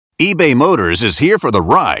eBay Motors is here for the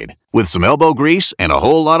ride. With some elbow grease and a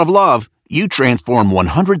whole lot of love, you transform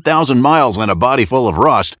 100,000 miles and a body full of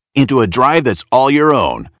rust into a drive that's all your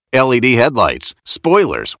own. LED headlights,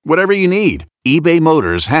 spoilers, whatever you need, eBay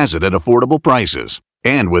Motors has it at affordable prices.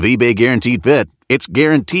 And with eBay Guaranteed Fit, it's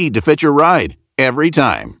guaranteed to fit your ride every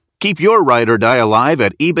time. Keep your ride or die alive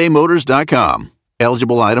at ebaymotors.com.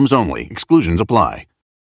 Eligible items only. Exclusions apply.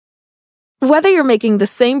 Whether you're making the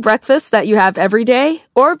same breakfast that you have every day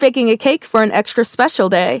or baking a cake for an extra special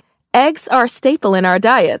day, eggs are a staple in our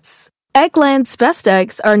diets. Eggland's best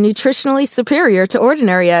eggs are nutritionally superior to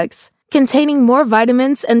ordinary eggs, containing more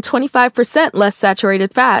vitamins and 25% less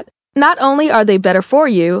saturated fat. Not only are they better for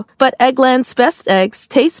you, but Eggland's best eggs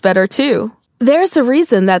taste better too. There's a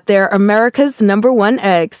reason that they're America's #1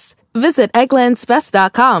 eggs. Visit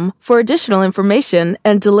egglandsbest.com for additional information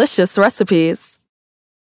and delicious recipes.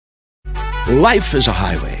 Life is a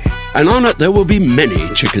highway, and on it there will be many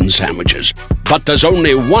chicken sandwiches. But there's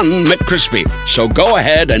only one McCrispy. So go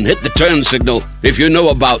ahead and hit the turn signal if you know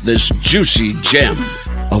about this juicy gem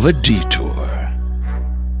of a detour.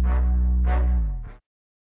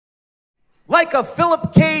 Like a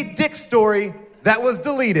Philip K. Dick story that was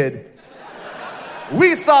deleted,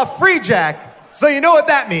 we saw Freejack, so you know what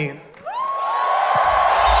that means.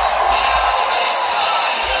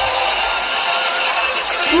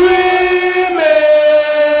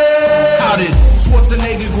 How did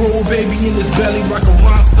Schwarzenegger grow a baby in his belly? Rock a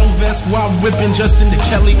rhinestone vest while whipping Justin to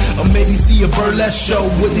Kelly. Or maybe see a burlesque show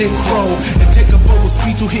with Nick Crow and take a boat with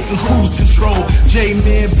speed to hitting cruise control.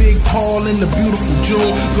 J-Man, Big Paul in the beautiful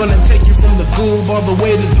June. Gonna take you from the groove all the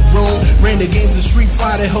way to the room. Ran the games of Street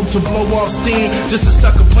Fighter, hope to blow off steam. Just a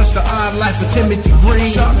sucker punch the odd life of Timothy Green.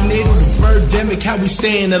 Sharknado, the birdemic, how we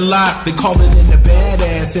staying alive. They call it in the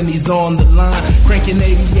badass and he's on the line. Cranking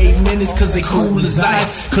 88 minutes cause they cool as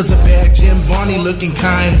ice. Cause a bad Jim Varney looking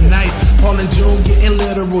kinda nice. Paul and June getting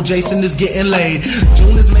literal, Jason is getting laid.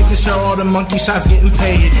 June is making sure all the monkey shots getting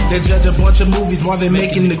paid. They judge a bunch of movies while they're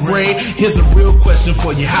making the grade. Here's a real question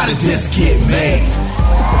for you, how did this get made?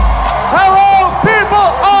 Hello, people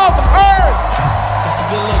of Earth! That's a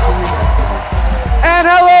good look, Korea. And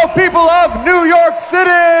hello, people of New York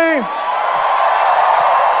City!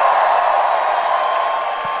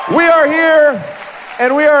 We are here,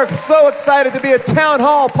 and we are so excited to be at Town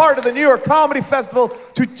Hall, part of the New York Comedy Festival,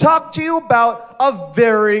 to talk to you about a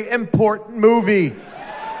very important movie.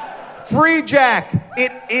 Freejack,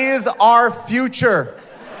 it is our future.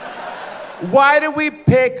 Why did we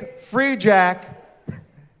pick Freejack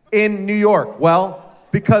in New York? Well,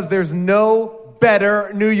 because there's no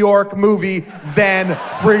better New York movie than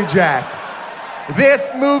Freejack.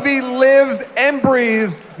 This movie lives and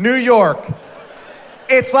breathes New York.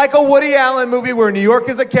 It's like a Woody Allen movie where New York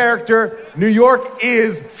is a character. New York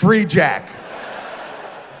is Freejack.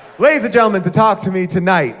 Ladies and gentlemen, to talk to me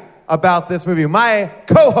tonight about this movie, my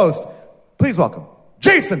co-host, please welcome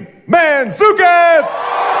Jason Mantzoukas!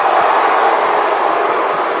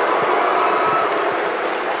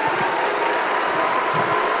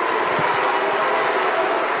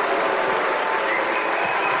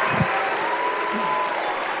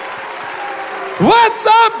 What's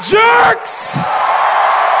up, jerks?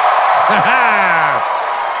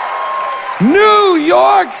 New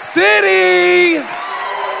York City!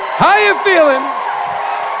 How you feeling?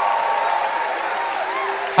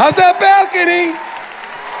 How's that balcony?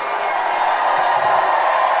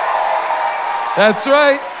 That's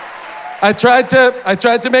right. I tried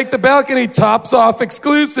to make the balcony tops off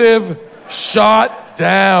exclusive. Shot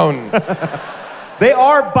down. They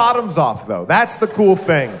are bottoms off, though. That's the cool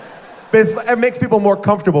thing. It makes people more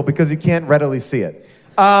comfortable because you can't readily see it.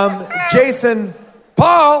 Jason,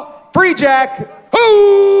 Paul, Freejack.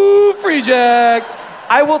 Who? Freejack.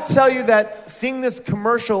 I will tell you that seeing this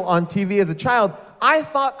commercial on TV as a child, I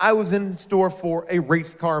thought I was in store for a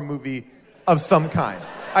race car movie of some kind.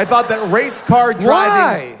 I thought that race car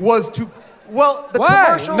driving was too... Well, the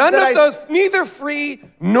commercials None of those, neither Free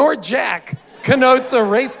nor Jack connotes a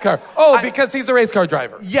race car. Oh, because he's a race car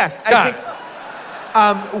driver. Yes, I think...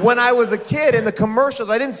 when I was a kid in the commercials,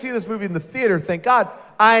 I didn't see this movie in the theater, thank God.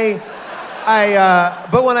 But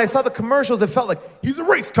when I saw the commercials, it felt like he's a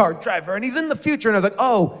race car driver and he's in the future. And I was like,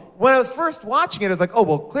 oh, when I was first watching it, I was like, oh,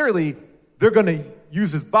 well, clearly they're going to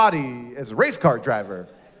use his body as a race car driver.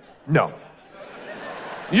 No.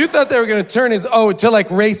 You thought they were going to turn his, to like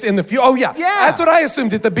race in the future. Oh, yeah. That's what I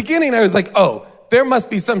assumed at the beginning. I was like, oh, there must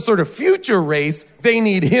be some sort of future race. They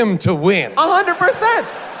need him to win. 100%.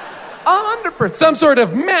 100%. Some sort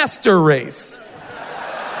of master race.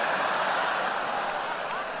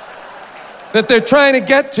 That they're trying to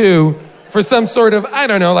get to for some sort of, I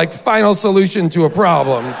don't know, like final solution to a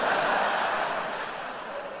problem.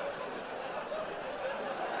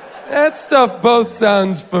 That stuff both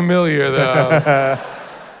sounds familiar, though.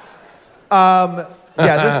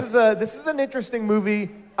 This is an interesting movie.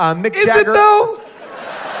 Mick Is Jagger. it, though?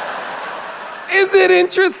 Is it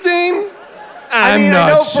interesting? I'm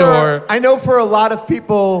not sure. I know for a lot of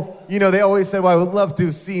people, they always say, well, I would love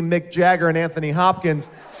to see Mick Jagger and Anthony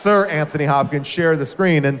Hopkins, Sir Anthony Hopkins, share the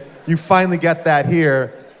screen, and you finally get that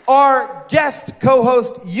here. Our guest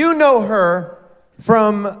co-host, you know her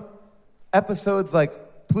from episodes like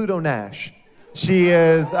Pluto Nash. She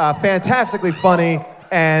is fantastically funny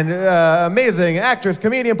and amazing actress,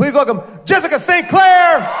 comedian. Please welcome Jessica St.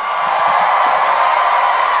 Clair.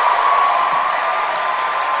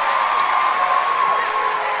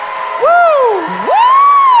 Woo!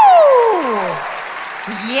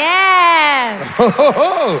 Yes! A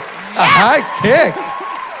high kick.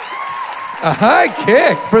 A high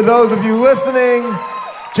kick. For those of you listening,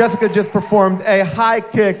 Jessica just performed a high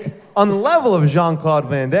kick on the level of Jean-Claude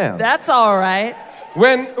Van Damme. That's all right.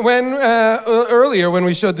 When earlier when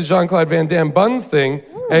we showed the Jean-Claude Van Damme buns thing,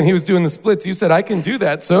 and he was doing the splits, you said, I can do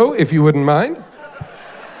that, so if you wouldn't mind.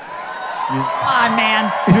 Come on, man.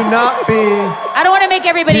 Do not be. I don't want to make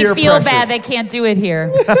everybody peer feel pressure. bad. They can't do it here.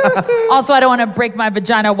 Also, I don't want to break my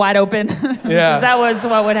vagina wide open. Yeah. That was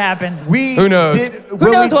what would happen. Who knows? Who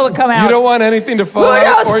knows what would come out? You don't want anything to fall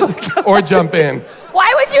out or jump in.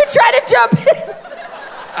 Why would you try to jump in?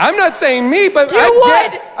 I'm not saying me, but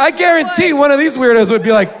would. I guarantee one of these weirdos would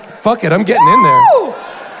be like, fuck it, I'm getting in there.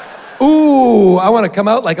 Ooh, I want to come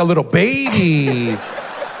out like a little baby.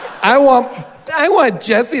 I want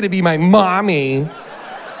Jessie to be my mommy.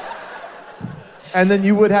 And then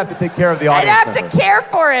you would have to take care of the I'd audience. have to care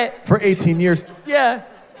for it. For 18 years. Yeah.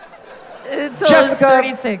 Until Jessica, I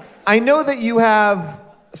was 36. I know that you have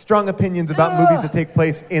strong opinions about movies that take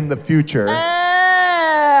place in the future.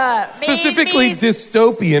 Specifically made me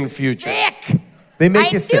dystopian futures. sick. They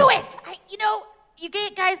make you sick. I knew it. You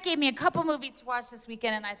guys gave me a couple movies to watch this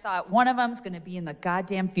weekend, and I thought one of them's going to be in the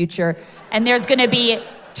goddamn future, and there's going to be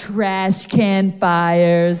trash can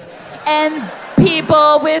fires and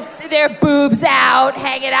people with their boobs out,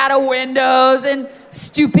 hanging out of windows, and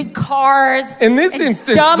stupid cars. In this and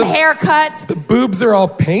instance, dumb haircuts. The boobs are all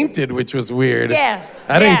painted, which was weird. Yeah.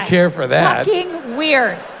 I didn't care for that. Fucking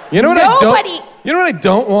weird. You know what Nobody. You know what I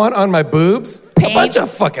don't want on my boobs? Paint. A bunch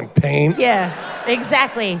of fucking paint. Yeah,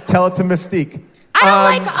 exactly. Tell it to Mystique. I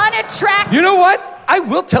don't like unattractive. You know what? I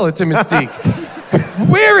will tell it to Mystique.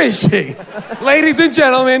 Where is she? Ladies and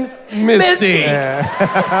gentlemen, Mystique.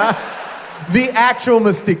 The actual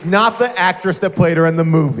Mystique, not the actress that played her in the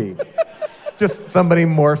movie. Just somebody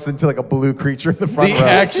morphs into like a blue creature in the front row. The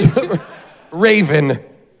actual Raven,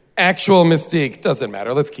 actual Mystique. Doesn't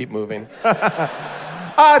matter. Let's keep moving.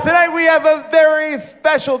 Tonight we have a very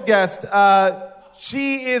special guest.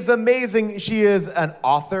 She is amazing. She is an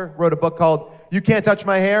author, wrote a book called You Can't Touch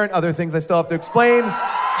My Hair and Other Things I Still Have to Explain.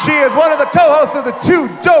 She is one of the co-hosts of the Two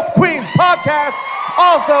Dope Queens podcast,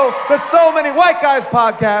 also the So Many White Guys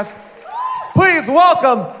podcast. Please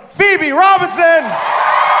welcome Phoebe Robinson.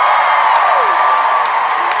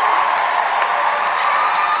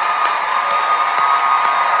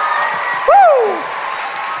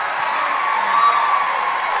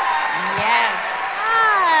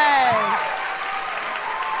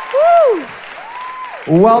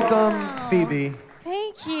 Welcome, Phoebe.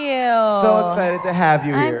 Thank you. So excited to have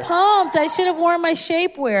you here. I'm pumped. I should have worn my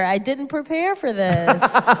shapewear. I didn't prepare for this.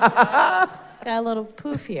 Got a little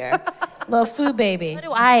poof here. Little foo baby. So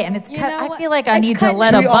do I, and it's kind know I what? feel like I It's need to kind- let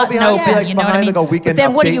Should a we all button behind- open, like you know what I behind, mean? like, a Weekend But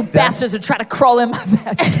then what are you Update desk? bastards that try to crawl in my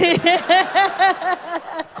veg?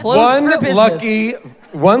 Closed for business.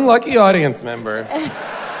 One lucky audience member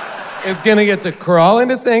is gonna get to crawl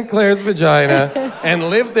into St. Clair's vagina and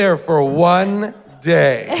live there for one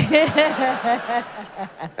day.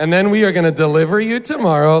 And then we are gonna deliver you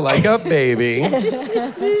tomorrow like a baby,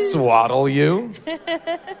 swaddle you,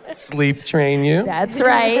 sleep train you. That's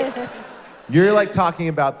right. You're like talking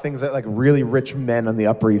about things that like really rich men on the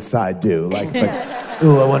Upper East Side do. Like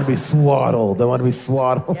ooh, I want to be swaddled. I want to be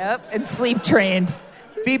swaddled. Yep, and sleep trained.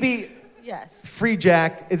 Phoebe, Yes.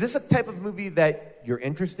 Freejack, is this a type of movie that you're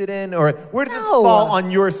interested in? Or where does this No. fall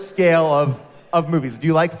on your scale of movies? Do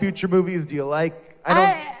you like future movies? Do you like...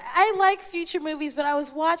 I like future movies, but I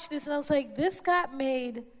was watching this and I was like, this got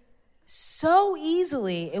made so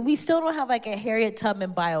easily, and we still don't have like a Harriet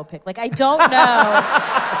Tubman biopic. Like, I don't know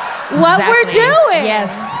what we're Exactly. doing.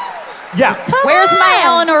 Yes. Yeah. Where's my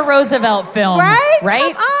on. Eleanor Roosevelt film? Right?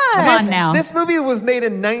 Right? Come Come on now. This movie was made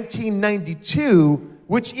in 1992,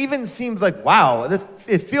 which even seems like, wow,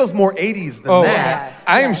 it feels more 80s than that.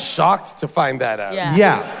 I am shocked to find that out. Yeah.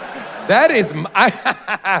 Yeah. That is,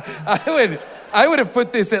 I I would have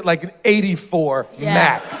put this at like an 84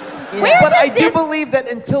 max. Where But does I do this... believe that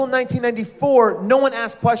until 1994, no one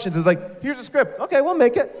asked questions. It was like, here's a script. Okay, well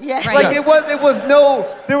make it. Yeah. Right. Like, there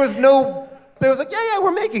was like, yeah,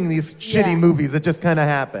 we're making these shitty movies that just kind of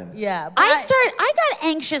happen. Yeah. But I got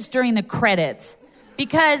anxious during the credits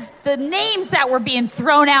because the names that were being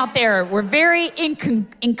thrown out there were very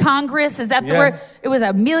incongruous. Is that the word? It was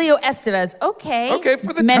Emilio Estevez. Okay. Okay,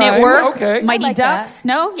 for the Men time, at Work. okay. Mighty I like Ducks.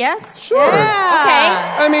 No? Yes? Sure. Yeah.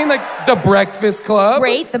 Okay. I mean, like The Breakfast Club.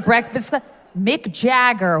 Great. The Breakfast Club. Mick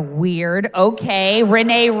Jagger. Weird. Okay.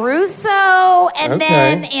 Renee Russo. And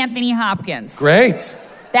then Anthony Hopkins. Great.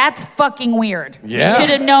 That's fucking weird. Yeah. You should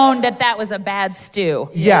have known that was a bad stew.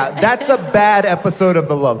 Yeah, that's a bad episode of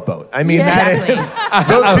The Love Boat. I mean, Exactly. that is,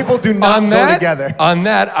 those people do not go together. On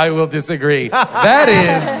that, I will disagree. That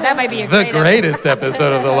is That might be a the great greatest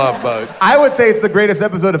episode of The Love Boat. I would say it's the greatest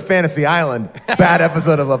episode of Fantasy Island. Bad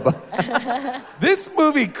episode of Love Boat. This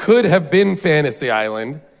movie could have been Fantasy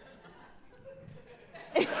Island.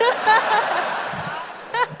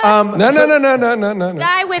 No.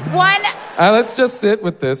 Guy with one... Let's just sit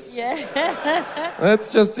with this.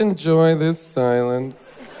 Let's just enjoy this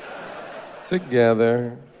silence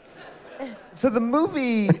together. So the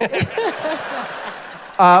movie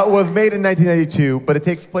was made in 1992, but it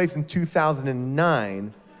takes place in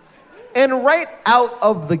 2009. And right out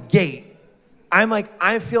of the gate, I'm like,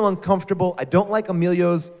 I feel uncomfortable. I don't like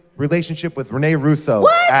Emilio's relationship with Renee Russo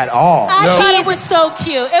at all. I thought it was so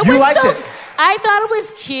cute. You liked it. I thought it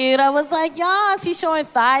was cute. I was like, yes, he's showing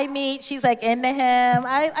thigh meat. She's like into him.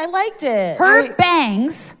 I liked it. Her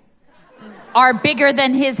bangs are bigger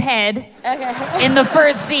than his head in the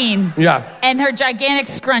first scene. Yeah. And her gigantic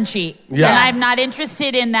scrunchie. Yeah. And I'm not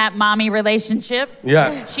interested in that mommy relationship.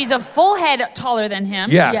 Yeah. She's a full head taller than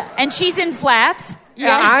him. Yeah. And she's in flats.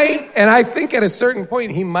 Yeah, I think at a certain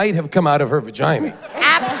point he might have come out of her vagina.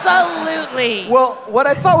 Absolutely. Well, what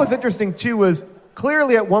I thought was interesting too was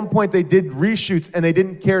clearly at one point they did reshoots and they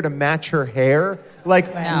didn't care to match her hair. Like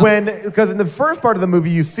because in the first part of the movie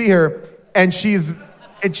you see her and she's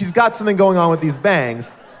got something going on with these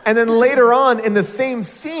bangs. And then later on in the same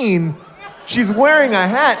scene, she's wearing a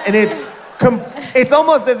hat and it's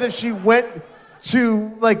almost as if she went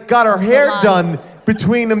to like got her hair done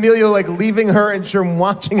between Emilio like leaving her and Sherm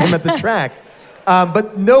watching him at the track.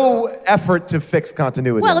 But no effort to fix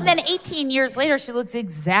continuity. Well, and then 18 years later, she looks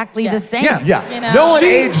exactly the same. Yeah. You know? No one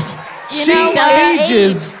aged. She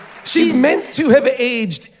ages. She's meant to have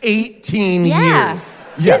aged 18 years.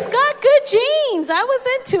 She's got good genes. I was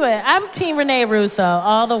into it. I'm Team Renee Russo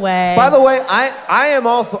all the way. By the way, I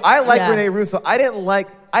like Renee Russo. I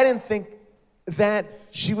didn't think that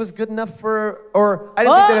she was good enough for, or I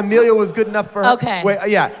didn't think that Emilio was good enough for her. Okay. Wait,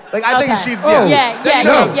 yeah. Like, I think she's,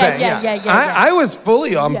 I was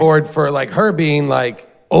fully on board for like her being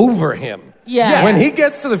like over him. Yeah. When he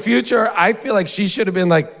gets to the future, I feel like she should have been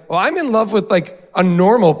like, well, I'm in love with like a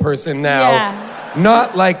normal person now,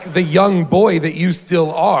 not like the young boy that you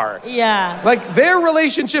still are. Yeah. Like their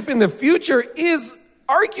relationship in the future is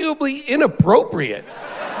arguably inappropriate.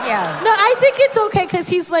 Yeah. No, I think it's okay because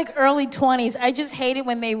he's like early 20s. I just hated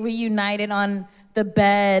when they reunited on the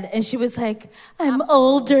bed and she was like, I'm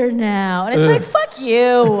older now. And it's like, fuck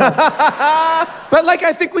you. But like,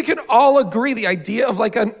 I think we can all agree the idea of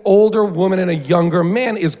like an older woman and a younger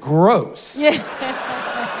man is gross. Yeah.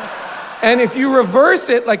 And if you reverse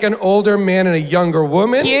it like an older man and a younger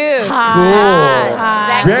woman, Cute.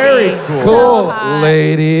 Hot. very cool. Cool,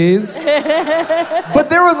 ladies. But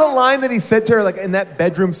there was a line that he said to her, like in that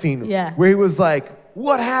bedroom scene, where he was like,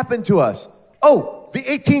 "What happened to us? Oh, the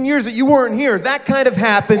 18 years that you weren't here, that kind of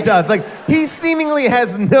happened to us." Like he seemingly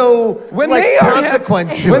has no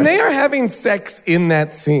consequence to it. When they are having sex in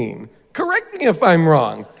that scene, correct me if I'm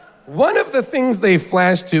wrong. One of the things they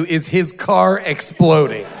flash to is his car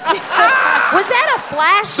exploding. Was that a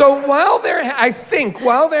flash? So while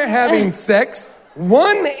they're having sex,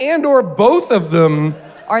 one and or both of them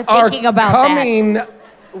are thinking about coming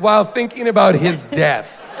while thinking about his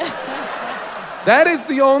death. That is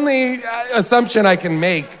the only assumption I can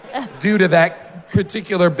make due to that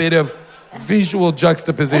particular bit of visual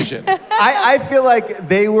juxtaposition. I feel like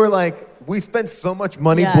they were like, we spent so much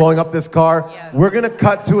money blowing up this car. Yeah. We're gonna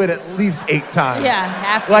cut to it at least 8 times. Yeah,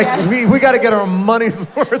 have to. Like we got to get our money's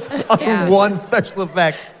worth on one special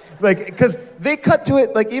effect. Like because they cut to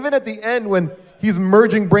it like even at the end when he's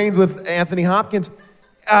merging brains with Anthony Hopkins.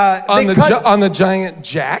 On the giant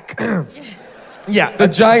jack. The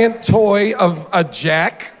giant toy of a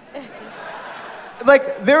jack.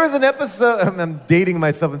 Like there was an episode. I'm dating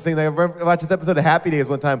myself and saying that I watched this episode of Happy Days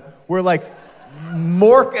one time where like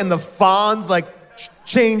Mork and the Fonz like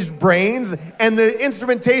changed brains, and the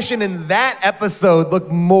instrumentation in that episode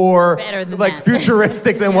looked more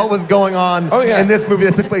futuristic than what was going on in this movie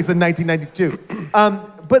that took place in 1992.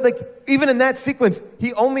 But like even in that sequence,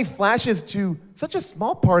 he only flashes to such a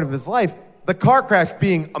small part of his life, the car crash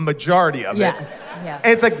being a majority of it. Yeah.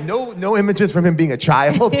 And it's like no images from him being a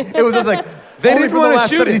child. It was just like they only didn't for the want to last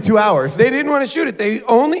shoot 72 hours. They didn't want to shoot it.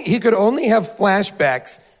 He could only have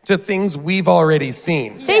flashbacks to things we've already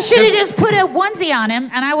seen. They should have just put a onesie on him,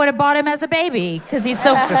 and I would have bought him as a baby because he's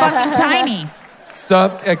so fucking tiny.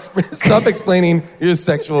 Stop explaining your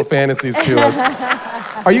sexual fantasies to us.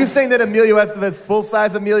 Are you saying that Emilio Estevez,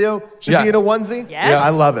 full-size Emilio, should be in a onesie? Yes. Yeah, I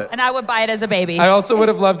love it. And I would buy it as a baby. I also would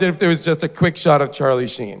have loved it if there was just a quick shot of Charlie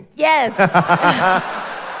Sheen. Yes.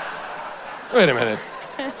 Wait a minute.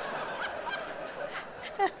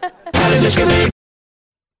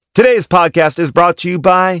 Today's podcast is brought to you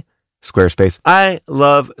by Squarespace. I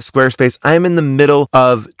love Squarespace. I'm in the middle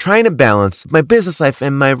of trying to balance my business life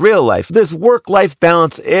and my real life. This work-life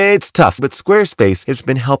balance, it's tough, but Squarespace has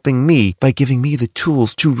been helping me by giving me the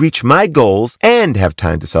tools to reach my goals and have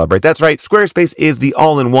time to celebrate. That's right. Squarespace is the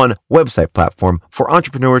all-in-one website platform for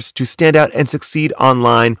entrepreneurs to stand out and succeed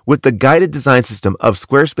online. With the guided design system of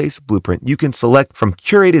Squarespace Blueprint, you can select from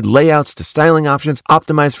curated layouts to styling options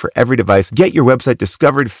optimized for every device. Get your website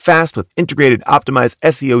discovered fast with integrated optimized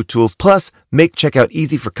SEO tools. Plus, make checkout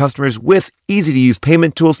easy for customers with easy-to-use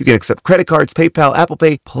payment tools. You can accept credit cards, PayPal, Apple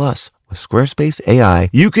Pay. Plus, with Squarespace AI,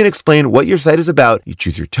 you can explain what your site is about. You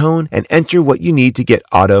choose your tone and enter what you need to get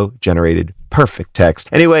auto-generated perfect text.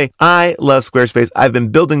 Anyway, I love Squarespace. I've been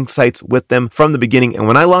building sites with them from the beginning. And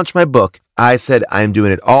when I launched my book, I said I'm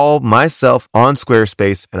doing it all myself on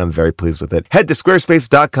Squarespace, and I'm very pleased with it. Head to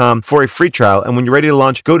squarespace.com for a free trial. And when you're ready to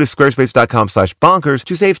launch, go to squarespace.com/bonkers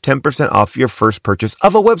to save 10% off your first purchase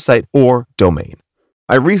of a website or domain.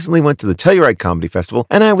 I recently went to the Telluride Comedy Festival,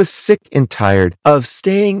 and I was sick and tired of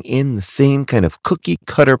staying in the same kind of cookie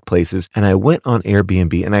cutter places. And I went on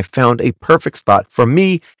Airbnb and I found a perfect spot for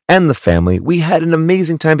me and the family. We had an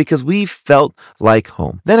amazing time because we felt like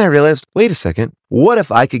home. Then I realized, wait a second, what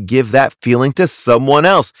if I could give that feeling to someone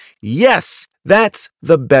else? Yes! That's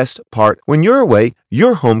the best part. When you're away,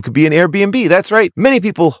 your home could be an Airbnb. That's right. Many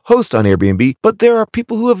people host on Airbnb, but there are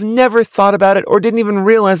people who have never thought about it or didn't even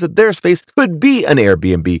realize that their space could be an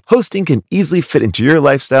Airbnb. Hosting can easily fit into your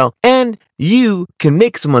lifestyle, and you can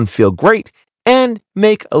make someone feel great and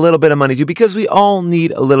make a little bit of money too, because we all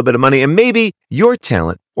need a little bit of money. And maybe your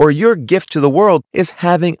talent or your gift to the world is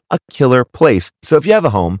having a killer place. So if you have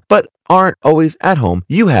a home, but aren't always at home,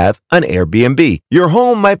 you have an Airbnb. Your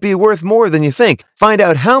home might be worth more than you think. Find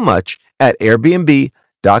out how much at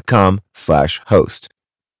airbnb.com/host.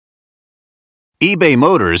 eBay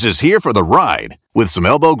Motors is here for the ride. With some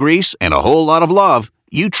elbow grease and a whole lot of love,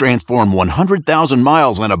 you transform 100,000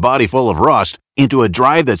 miles and a body full of rust into a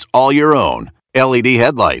drive that's all your own. LED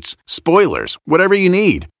headlights, spoilers, whatever you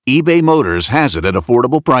need, eBay Motors has it at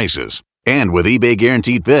affordable prices. And with eBay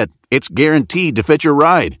Guaranteed Fit, it's guaranteed to fit your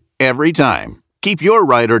ride every time. Keep your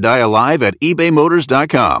ride or die alive at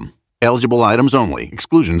ebaymotors.com. Eligible items only.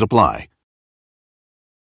 Exclusions apply.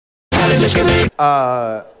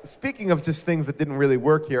 Speaking of just things that didn't really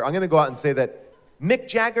work here, I'm going to go out and say that Mick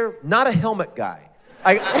Jagger, not a helmet guy.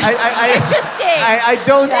 I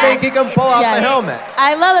don't think he can pull off the helmet.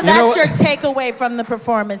 I love that that's your takeaway from the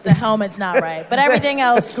performance. The helmet's not right, but everything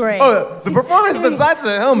else great. Oh, the performance besides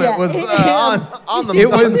the helmet was on the... It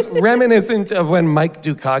was reminiscent of when Mike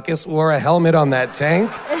Dukakis wore a helmet on that tank.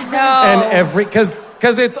 No. And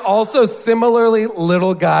because it's also similarly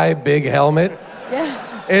little guy, big helmet. Yeah.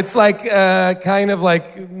 It's like kind of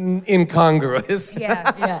like incongruous.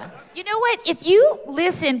 Yeah. You know what? If you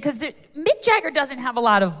listen, because Mick Jagger doesn't have a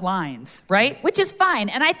lot of lines, right? Which is fine.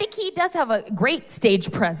 And I think he does have a great stage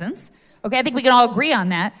presence. Okay, I think we can all agree on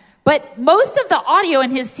that. But most of the audio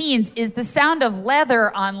in his scenes is the sound of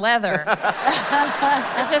leather on leather.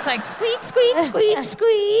 It's just like squeak, squeak, squeak,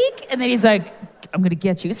 squeak. And then he's like, I'm going to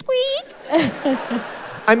get you, squeak.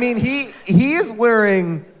 I mean, he is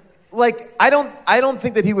wearing... Like, I don't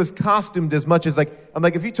think that he was costumed as much as, like, I'm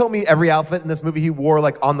like, if you told me every outfit in this movie he wore,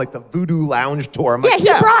 like, on, like, the Voodoo Lounge tour, I'm like, he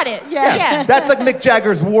brought it. Yeah. That's like Mick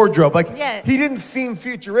Jagger's wardrobe. Like, Yeah. he didn't seem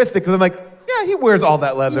futuristic, because I'm like, yeah, he wears all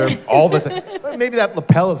that leather all the time. But maybe that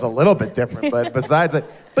lapel is a little bit different, but besides that.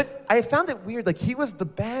 But I found it weird, like, he was the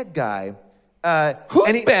bad guy.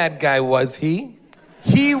 Whose bad guy was he?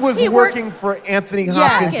 He was working for Anthony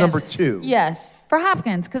Hopkins, Yes. number 2. Yes. For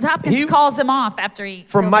Hopkins, because Hopkins calls him off after he...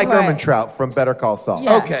 From Mike Right. Ehrmantraut from Better Call Saul.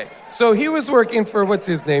 Yeah. Okay, so he was working for, what's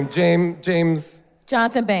his name? James...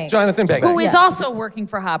 Jonathan Banks. Jonathan Banks. Who is also working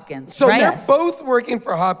for Hopkins, So right? they're both working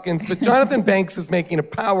for Hopkins, but Jonathan Banks is making a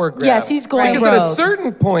power grab. Yes, he's going Because at a rogue.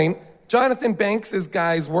 certain point, Jonathan Banks'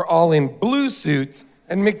 guys were all in blue suits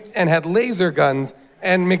and had laser guns,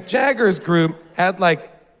 and Mick Jagger's group had like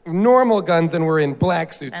normal guns and were in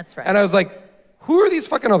black suits. That's right. And I was like, who are these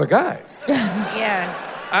fucking other guys? Yeah.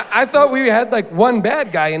 I thought we had like one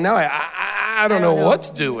bad guy, and now I don't know what's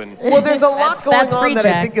doing. Well, there's a lot going that's on that I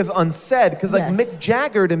Freejack. think is unsaid, because like Yes. Mick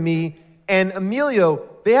Jagger to me and Emilio,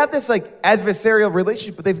 they have this like adversarial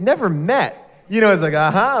relationship, but they've never met. You know, it's like,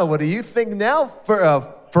 what do you think now,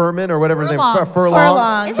 Furman or whatever his name is?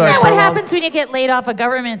 Furlong. Isn't Sorry, that what Furlong. happens when you get laid off a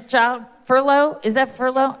government job? Furlough? Is that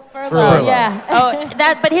furlough? Furlong. Yeah. Oh,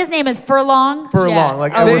 but his name is Furlong? Furlong, Yeah.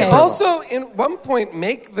 like Okay. Edward They Furlong. also, in one point,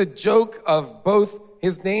 make the joke of both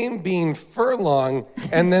his name being Furlong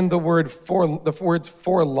and then the words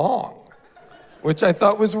forlong, which I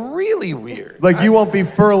thought was really weird. Like, you won't be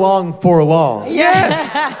furlong for long.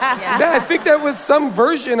 Yes! I think that was some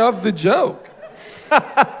version of the joke.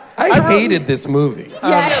 I hated this movie.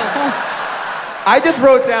 I just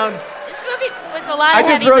wrote down, This movie was a lot I of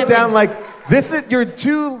just heavy wrote lifting. down, like, this is your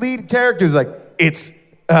two lead characters, like, it's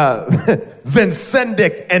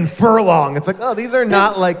Vincendic and Furlong. It's like, oh, these are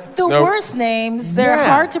not like... The Nope. worst names. They're Yeah.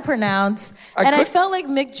 hard to pronounce. I I could- felt like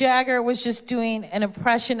Mick Jagger was just doing an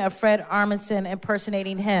impression of Fred Armisen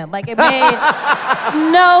impersonating him. Like, it made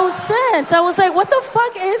no sense. I was like, what the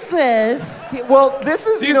fuck is this? Well, this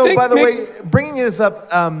is, Do you you know, think by the Mick- way, bringing this up,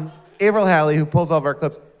 Avril Halley, who pulls all of our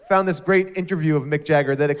clips, found this great interview of Mick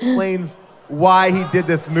Jagger that explains why he did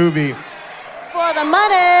this movie. For the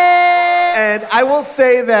money! And I will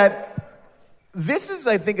say that this is,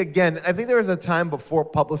 I think there was a time before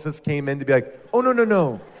publicists came in to be like, oh, no.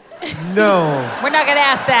 No. We're not going to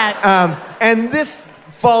ask that. And this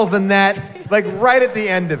falls in that, like, right at the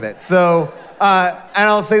end of it. So, and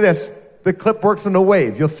I'll say this, the clip works in a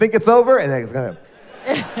wave. You'll think it's over, and then it's going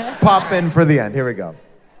to pop in for the end. Here we go.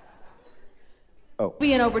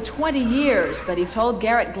 Be in over 20 years, but he told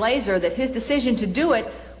Garrett Glazer that his decision to do it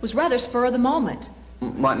was rather spur of the moment.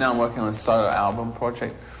 Right now I'm working on a solo album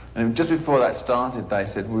project, and just before that started, they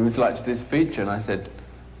said, we would like to do this feature, and I said,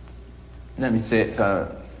 let me see it.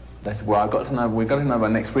 So they said, well, we've got to know by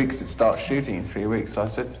next week because it starts shooting in 3 weeks. So I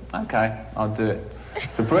said, okay, I'll do it.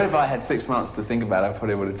 So probably if I had 6 months to think about it, I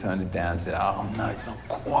probably would have turned it down and said, oh no, it's not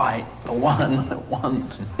quite the one I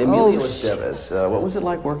want. Emilio Estevez, what was it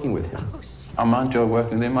like working with him? I enjoyed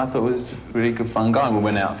working with him. I thought it was a really good fun guy. We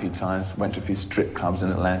went out a few times, went to a few strip clubs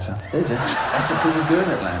in Atlanta. Did you? That's what people do in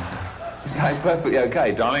Atlanta. He's perfectly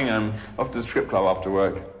okay, darling. I'm off to the strip club after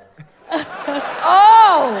work.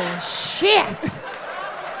 Oh, shit.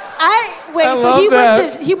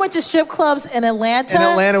 He went to strip clubs in Atlanta. In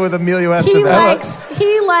Atlanta with Emilio He Estevez.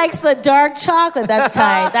 he likes the dark chocolate. That's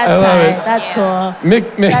tight. That's tight. That's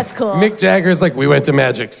cool. That's cool. Mick Jagger's like, we went to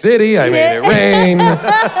Magic City, I made it rain.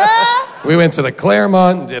 We went to the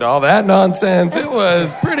Claremont and did all that nonsense. It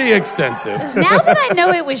was pretty extensive. Now that I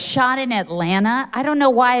know it was shot in Atlanta, I don't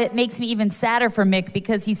know why it makes me even sadder for Mick,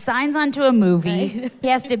 because he signs onto a movie. He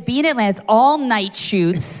has to be in Atlanta. It's all night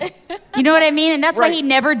shoots. You know what I mean? And that's why he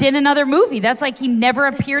never did another movie. That's like he never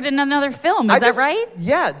appeared in another film. Is that right?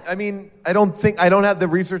 Yeah. I mean, I don't have the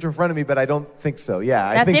research in front of me, but I don't think so.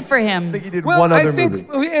 Yeah. That's it for him. I think he did Well, one other I think,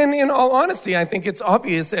 movie. and in all honesty, I think it's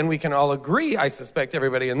obvious, and we can all agree, I suspect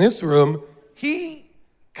everybody in this room, he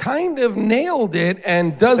kind of nailed it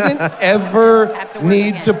and doesn't ever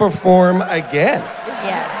need to perform again.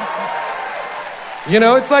 Yeah. You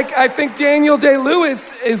know, it's like, I think Daniel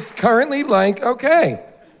Day-Lewis is currently like, okay,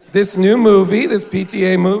 this new movie, this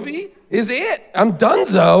PTA movie, is it. I'm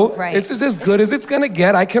donezo. Right. This is as good as it's gonna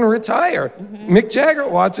get. I can retire. Mick Jagger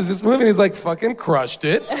watches this movie and he's like, fucking crushed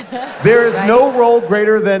it. There is no role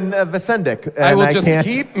greater than Vincendic. I will just can't...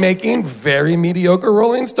 keep making very mediocre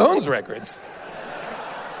Rolling Stones records.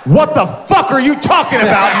 What the fuck are you talking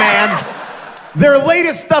about, man? Their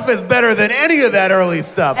latest stuff is better than any of that early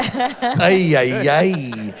stuff. Ay,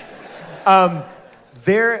 ay, ay.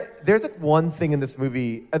 There's like one thing in this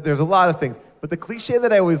movie, there's a lot of things, but the cliche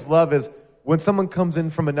that I always love is when someone comes in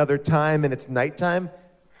from another time and it's nighttime,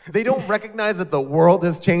 they don't recognize that the world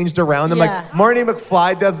has changed around them. Yeah. Like Marty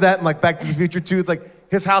McFly does that in like Back to the Future 2. It's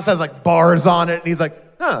like his house has like bars on it and he's like,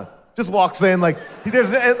 just walks in like,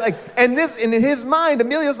 and in his mind,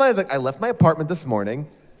 Emilio's mind is like, I left my apartment this morning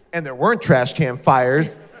and there weren't trash can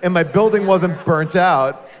fires and my building wasn't burnt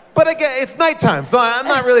out. But again, it's nighttime, so I'm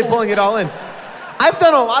not really pulling it all in. I've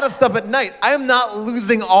done a lot of stuff at night. I am not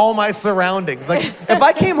losing all my surroundings. Like, if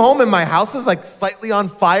I came home and my house is like slightly on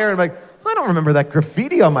fire, and I'm like, I don't remember that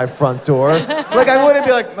graffiti on my front door. Like, I wouldn't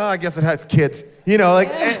be like, no, I guess it has kids. You know, like,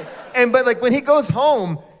 but like when he goes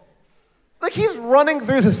home, like he's running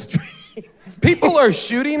through the street. People are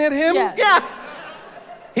shooting at him? Yeah.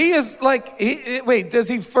 He is like, wait, does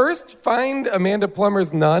he first find Amanda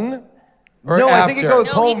Plummer's nun? Or No, after? I think he goes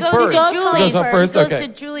home first. He goes to Julie's. He goes home first? He goes Okay.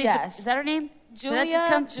 to Julie's. Yes. Is that her name? Julia?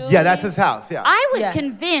 Yeah, that's his house, yeah. I was Yeah.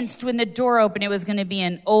 convinced when the door opened it was going to be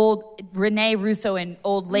an old Renee Russo in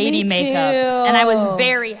old lady Me makeup. too. And I was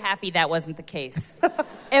very happy that wasn't the case.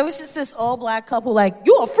 It was just this old black couple like,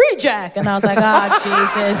 you a Freejack. And I was like,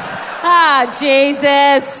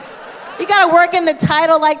 Jesus. You gotta work in the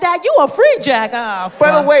title like that. You a Freejack. Oh, fuck.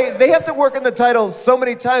 By the way, they have to work in the title so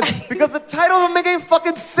many times because the title don't make any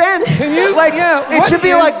fucking sense. Can you- like, yeah, it what should be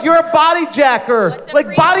is- like, you're a body jacker. What's a Like,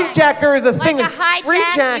 free body jack? jacker is a Like thing. a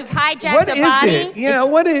hijack? You've hijacked What a is body? it? Yeah,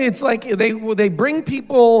 it's like they bring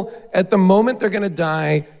people at the moment they're going to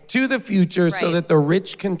die to the future so Right. that the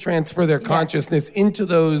rich can transfer their consciousness into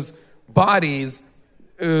those bodies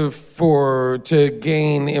to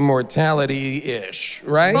gain immortality-ish,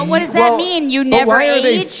 right? But what does that mean? You never But why are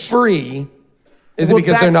they age? free? Is it Well,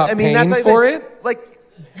 because they're that's- not I mean, paying that's like for the- it? Like,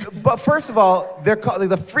 but first of all, they're called like,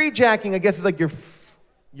 the free jacking. I guess is like you're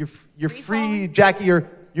free jacking.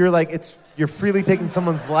 You're like you're freely taking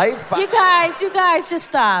someone's life. You guys, just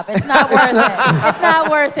stop. It's not worth it. It's not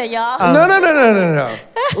worth it, y'all. No.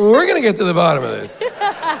 We're going to get to the bottom of this.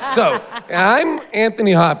 So, I'm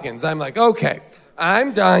Anthony Hopkins. I'm like, okay,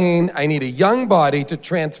 I'm dying. I need a young body to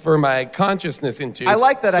transfer my consciousness into. I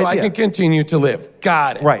like that so idea. I can continue to live.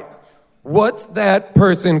 Got it. Right. What's that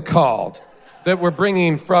person called that we're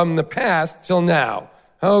bringing from the past till now?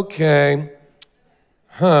 Okay.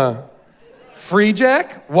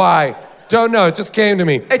 Freejack? Why? Don't know. It just came to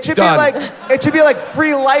me. It should Done. be like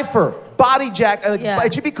free lifer, body jack. Like, Yeah.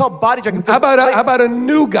 It should be called body jack. How about a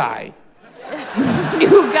new guy?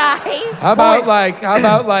 New guy. How about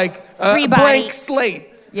like Free body. blank slate?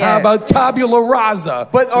 Yeah. How about tabula rasa?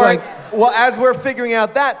 But all right. Well, as we're figuring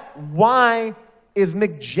out that, why is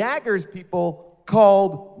Mick Jagger's people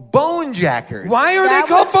called bone jackers? Why are That they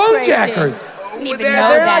called was bone crazy. jackers? Didn't even They're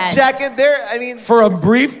know that. not jacking. I mean, For a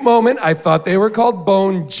brief moment, I thought they were called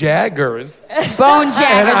bone jaggers. Bone Jagger.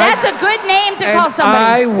 And I- That's a good name to And call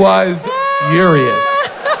somebody. I was furious.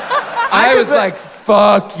 I was like,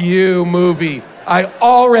 fuck you, movie. I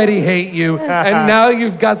already hate you. And now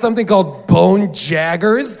you've got something called Bone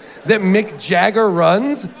Jaggers that Mick Jagger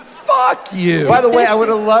runs? Fuck you. by the way, I would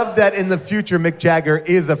have loved that in the future. Mick Jagger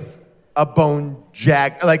is a bone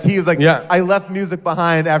jag. Like he was like, Yeah. I left music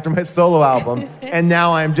behind after my solo album, and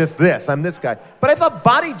now I'm just this. I'm this guy. But I thought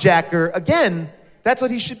body jacker again. That's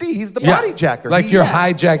what he should be. He's the body jacker. Like He- you're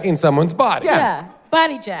hijacking someone's body. Yeah. Yeah,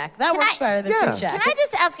 body jack. That works better than yeah. Freejack. Can I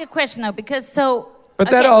just ask a question though? Because But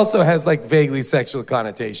that okay, also has like vaguely sexual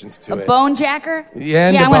connotations to a it. bone jacker. Yeah,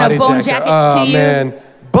 and I a want body a bone jacker. jacket Oh to you. man.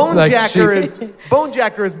 Bone Like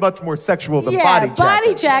jacker is much more sexual than Yeah, body jacker.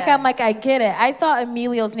 body jack. I'm like, I get it. I thought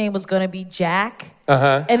Emilio's name was gonna be Jack,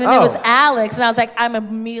 Uh-huh. and then Oh. it was Alex, and I was like, I'm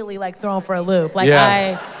immediately like thrown for a loop. Like Yeah.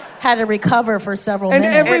 I had to recover for several And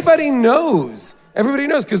minutes. everybody knows. Everybody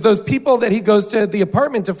knows because those people that he goes to the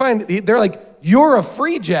apartment to find, they're like, you're a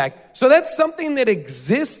Freejack. So that's something that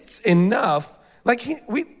exists enough. Like,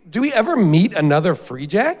 do we ever meet another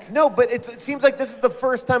Freejack? No, but it seems like this is the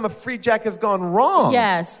first time a free jack has gone wrong.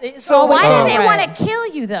 Yes. It's So always Why do been they right. want to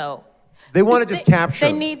kill you though? They want to just capture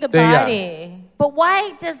They him. need the Yeah. body. But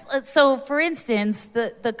why does so? For instance,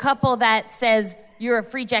 the couple that says you're a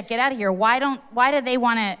free jack, get out of here. Why do they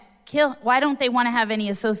want to kill? Why don't they want to have any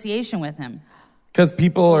association with him? Because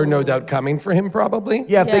people are no doubt coming for him, probably.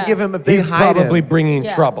 Yeah, if Yeah. they give him, if they He's hide probably him. bringing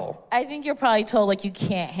Yeah. trouble. I think you're probably told like you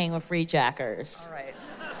can't hang with free jackers. All right.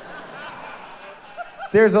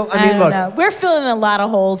 There's a, I I mean, don't look, know. We're filling a lot of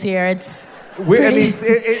holes here. It's I pretty- mean,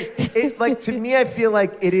 it like to me, I feel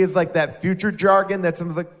like it is like that future jargon that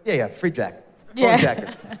someone's like, yeah, free jack, Yeah. jacker,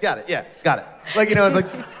 got it, yeah, got it. Like it's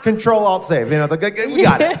like Control Alt Save, it's like we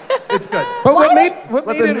got it, it's good. But what made Let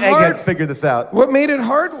it the hard? eggheads figure this out. What made it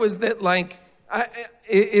hard was that, like,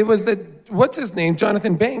 it was that, what's his name?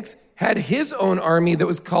 Jonathan Banks had his own army that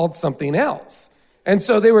was called something else. And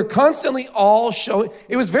so they were constantly all showing,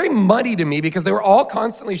 it was very muddy to me because they were all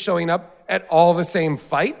constantly showing up at all the same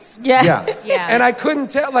fights. yeah. Yeah. Yeah. And I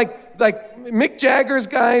couldn't tell, like Mick Jagger's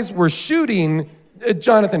guys were shooting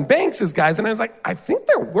Jonathan Banks's guys, and I was like, I think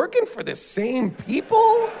they're working for the same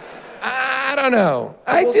people? I don't know.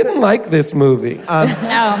 I didn't like this movie.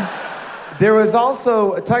 No. There was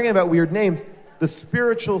also, talking about weird names, the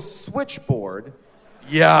spiritual switchboard,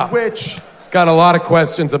 Yeah. which, Got a lot of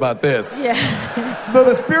questions about this. Yeah. so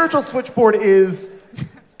the spiritual switchboard is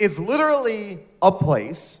is literally a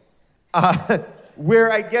place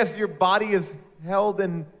where I guess your body is held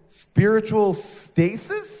in spiritual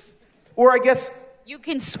stasis? Or I guess... You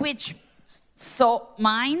can switch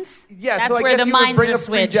minds? Yeah, That's so I where guess the you would minds bring are a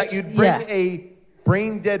switched. you'd bring a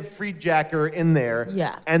brain-dead Freejacker in there,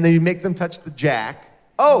 and then you make them touch the jack.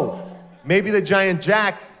 Oh, maybe the giant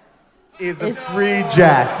jack is a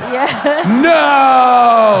Freejack. Yeah.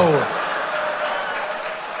 No!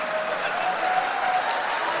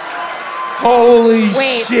 Holy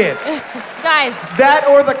shit. Guys. That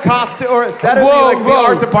or the costume, or that'd be like the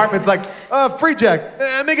art department's like,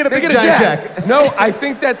 Freejack, make it a big giant jack. No, I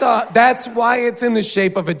think that's why it's in the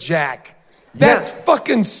shape of a jack. That's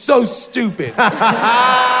fucking so stupid.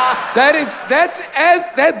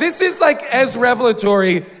 This is like as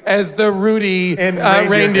revelatory as the Rudy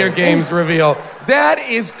reindeer games reveal. That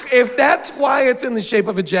is, if that's why it's in the shape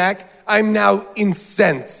of a jack, I'm now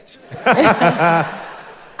incensed.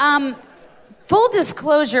 Full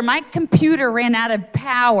disclosure, my computer ran out of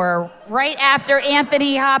power right after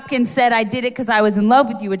Anthony Hopkins said I did it because I was in love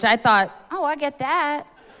with you, which I thought, oh, I get that.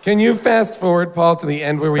 Can you fast forward, Paul, to the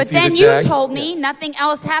end where we see the jack? But then you told me nothing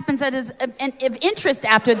else happens that is of interest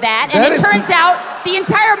after that, and it turns out the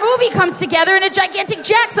entire movie comes together in a gigantic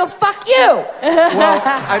jack, so fuck you. Well,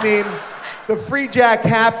 I mean, the Freejack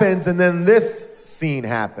happens, and then this scene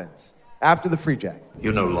happens after the Freejack.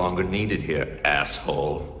 You're no longer needed here,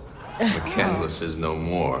 asshole. McCandless is no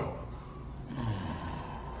more.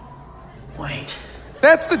 Wait.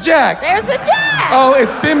 That's the jack. There's the jack. Oh,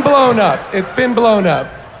 it's been blown up. It's been blown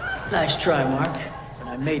up. Nice try, Mark. But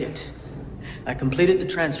I made it. I completed the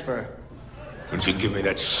transfer. Would you give me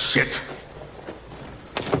that shit?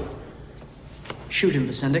 Shoot him,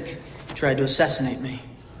 Vicendic. He tried to assassinate me.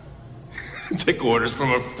 Take orders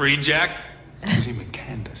from a Freejack? Is he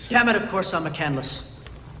McCandless? Damn it, of course I'm McCandless.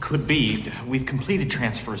 Could be. We've completed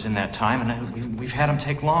transfers in that time, and we've had him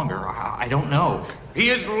take longer. I don't know. He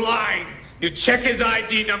is lying. You check his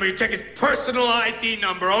ID number. You check his personal ID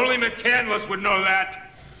number. Only McCandless would know that.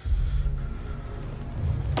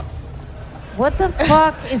 What the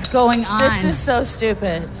fuck is going on? This is so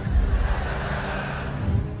stupid.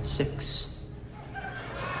 6.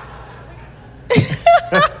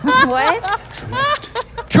 What?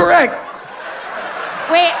 Correct.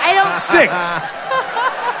 Wait, I don't... 6.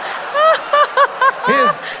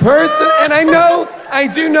 His person, and I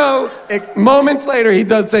do know, moments later he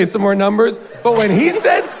does say some more numbers, but when he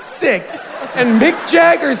said 6 and Mick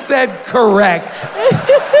Jagger said correct,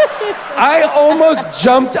 I almost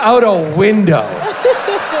jumped out a window.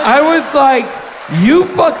 I was like, you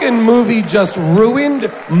fucking movie just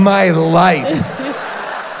ruined my life.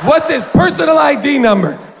 What's his personal ID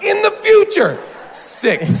number? In the future,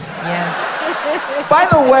 6. Yes. By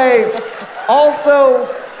the way, also...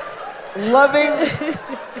 Loving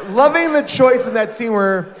the choice in that scene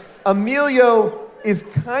where Emilio is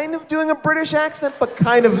kind of doing a British accent, but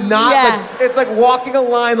kind of not. Yeah. Like, it's like walking a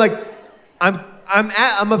line. Like I'm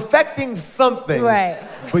affecting something, right?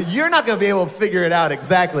 But you're not gonna be able to figure it out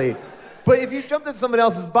exactly. But if you jumped in someone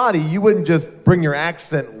else's body, you wouldn't just bring your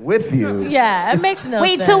accent with you. Yeah, it makes no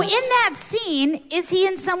sense. Wait, so in that scene, is he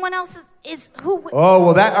in someone else's? Oh, well,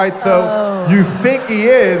 all right, so you think he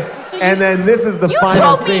is, and then this is the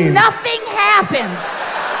final scene. You told me nothing happens.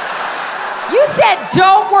 You said,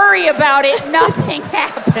 don't worry about it, nothing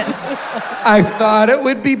happens. I thought it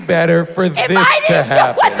would be better for this to happen. If I didn't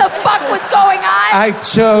know what the fuck was going on. I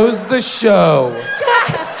chose the show.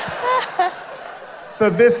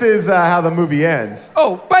 So this is how the movie ends.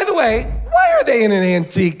 Oh, by the way, why are they in an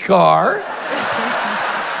antique car?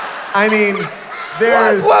 I mean...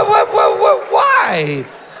 There's... Why?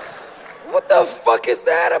 What the fuck is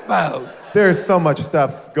that about? There's so much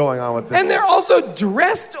stuff going on with this. And they're also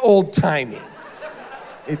dressed old-timey.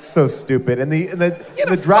 It's so stupid. And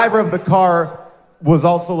the driver of the car was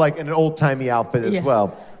also like in an old-timey outfit as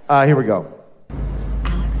well. Here we go.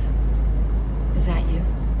 Alex, is that you?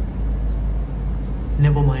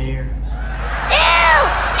 Nibble my ear. Ew!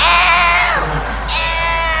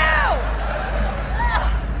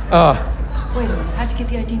 Wait a minute, how'd you get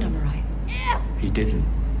the ID number right? He didn't.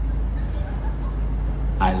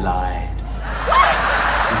 I lied.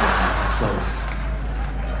 He wasn't even close.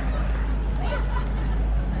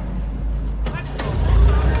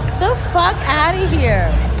 The fuck out of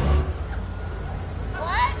here.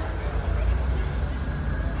 What?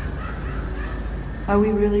 Are we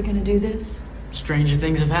really gonna do this? Stranger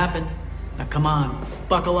things have happened. Now come on,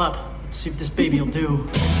 buckle up. See what this baby will do.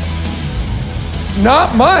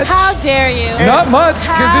 Not much. How dare you? Not much,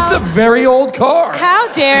 because it's a very old car.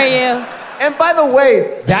 How dare you? And by the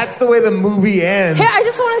way, that's the way the movie ends. Hey, I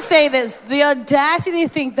just want to say this. The audacity to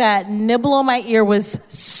think that Nibble on My Ear was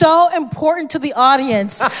so important to the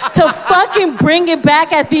audience to fucking bring it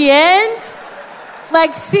back at the end.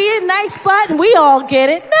 Like, see it, nice button, we all get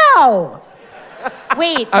it. No.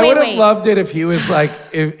 Wait. I would have loved it if he was like,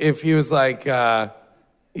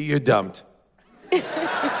 you're dumped.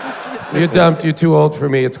 You're dumped, you're too old for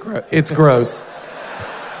me, it's gross.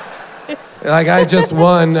 Like, I just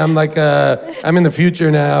won. I'm like, I'm in the future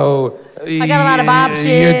now. I got a lot of options.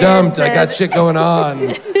 You're dumped. I got shit going on.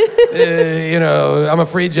 I'm a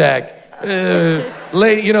Freejack.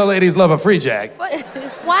 Ladies love a Freejack.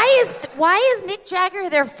 Why is Mick Jagger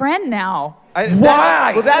their friend now?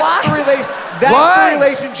 Why? That's the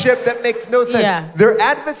relationship that makes no sense. Yeah. They're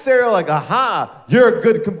adversarial, like, aha, you're a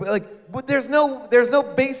good... But there's no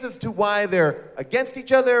basis to why they're against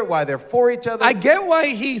each other, why they're for each other. I get why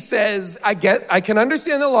he says, I can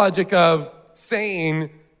understand the logic of saying,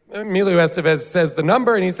 Emilio Estevez says the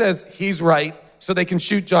number, and he says he's right, so they can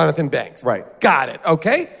shoot Jonathan Banks. Right. Got it,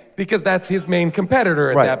 okay? Because that's his main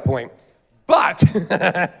competitor at that point. But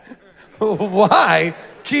why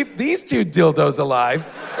keep these two dildos alive?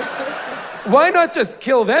 Why not just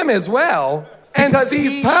kill them as well? And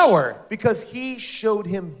seize power. Because he showed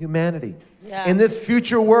him humanity. Yeah. In this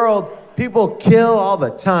future world, people kill all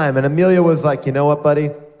the time. And Emilio was like, you know what,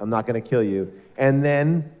 buddy? I'm not going to kill you. And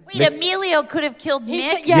then... Wait, Emilio could have killed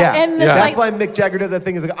Mick? That's why Mick Jagger does that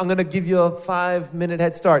thing. Is like, I'm going to give you a 5-minute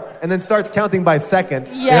head start. And then starts counting by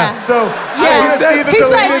seconds. Yeah. So,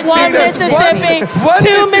 he's like, 1 Mississippi,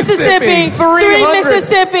 2 Mississippi, 3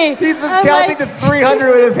 Mississippi. He's just counting to 300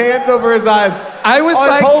 with his hands over his eyes.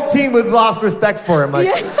 His whole team would lost respect for him. Like,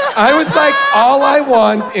 I was like, all I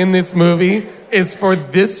want in this movie is for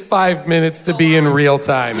this 5 minutes to be in real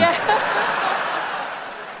time.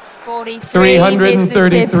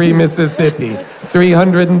 333 Mississippi.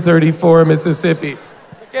 334 Mississippi.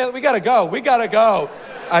 Yeah, we gotta go.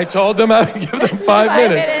 I told them I'd give them 5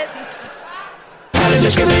 minutes.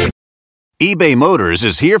 eBay Motors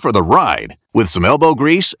is here for the ride. With some elbow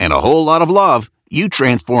grease and a whole lot of love, you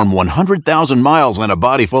transform 100,000 miles and a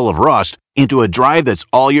body full of rust into a drive that's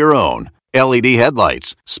all your own. LED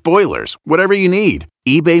headlights, spoilers, whatever you need,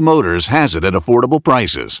 eBay Motors has it at affordable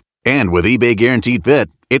prices. And with eBay Guaranteed Fit,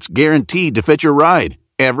 it's guaranteed to fit your ride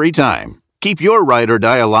every time. Keep your ride or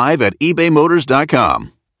die alive at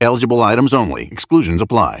ebaymotors.com. Eligible items only. Exclusions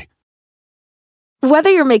apply. Whether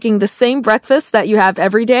you're making the same breakfast that you have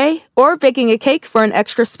every day or baking a cake for an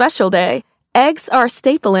extra special day, eggs are a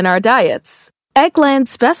staple in our diets.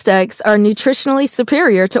 Eggland's best eggs are nutritionally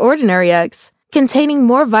superior to ordinary eggs, containing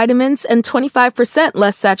more vitamins and 25%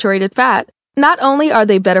 less saturated fat. Not only are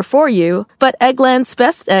they better for you, but Eggland's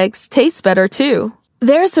best eggs taste better too.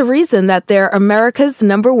 There's a reason that they're America's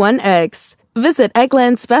 #1 eggs. Visit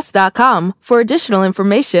egglandsbest.com for additional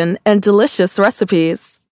information and delicious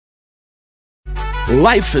recipes.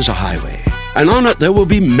 Life is a highway, and on it there will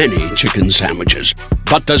be many chicken sandwiches.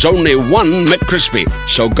 But there's only one McCrispy.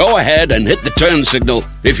 So go ahead and hit the turn signal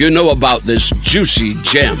if you know about this juicy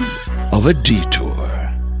gem of a detour.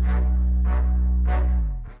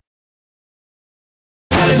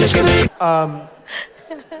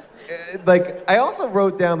 I also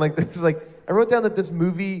wrote down I wrote down that this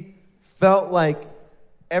movie felt like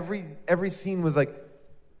every scene was like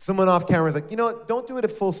someone off camera was like, you know what, don't do it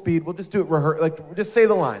at full speed. We'll just do it just say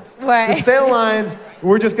the lines. Right. Just say the lines.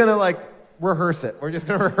 We're just gonna rehearse it. We're just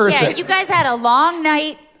gonna rehearse it. Yeah, you guys had a long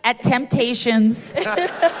night at Temptations.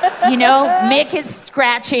 Mick is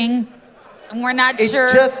scratching, and we're not sure.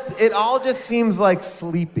 It all just seems like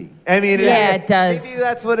sleepy. I mean, it does. Maybe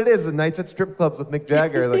that's what it is. The nights at strip clubs with Mick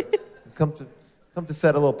Jagger, come to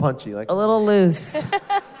set a little punchy, a little loose.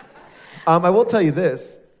 I will tell you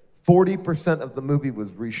this: 40% of the movie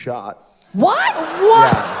was reshot. What?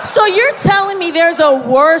 Yeah. So you're telling me there's a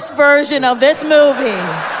worse version of this movie?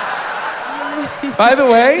 By the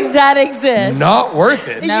way, that exists. Not worth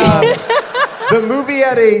it. No. The movie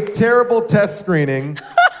had a terrible test screening,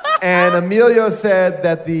 and Emilio said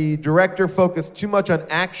that the director focused too much on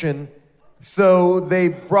action, so they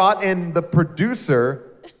brought in the producer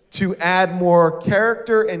to add more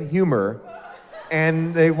character and humor,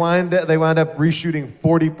 and they wound up reshooting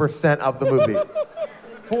 40% of the movie.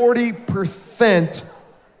 40%.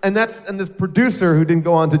 And this producer who didn't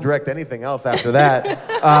go on to direct anything else after that,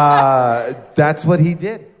 that's what he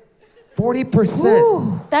did. 40%.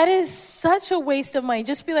 Ooh, that is such a waste of money.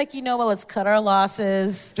 Just be like, let's cut our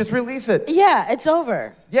losses. Just release it. Yeah, it's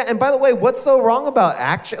over. Yeah, and by the way, what's so wrong about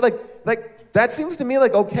action? Like that seems to me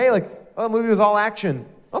okay, the movie was all action.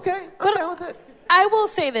 Okay, I'm down with it. I will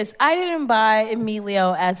say this. I didn't buy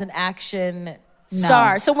Emilio as an action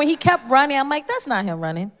star. So when he kept running, I'm like, that's not him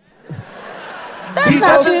running. That's he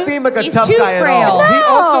not doesn't you. seem like a He's tough too guy frail. at all. No. He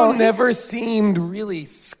also never seemed really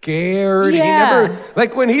scared. Yeah. He never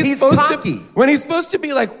like when he's supposed to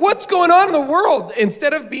be like, what's going on in the world?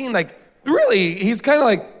 Instead of being like, really, he's kind of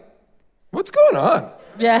like, what's going on?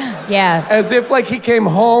 Yeah. Yeah. As if like he came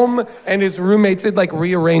home and his roommates had like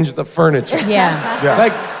rearranged the furniture. Yeah.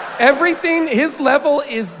 Like everything, his level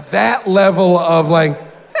is that level of like,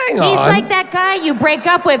 hang on. He's like that guy you break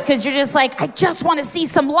up with because you're just like, I just want to see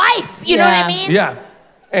some life. You know what I mean? Yeah.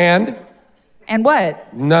 And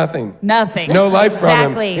what? nothing. Nothing. No life from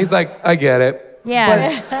Exactly. him. He's like, I get it.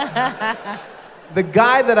 Yeah. The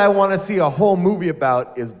guy that I want to see a whole movie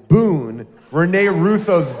about is Boone, Rene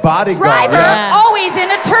Russo's bodyguard. Driver, always in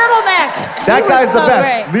a turtleneck. That He guy's was the so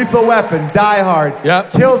best. great. Lethal Weapon, Die Hard.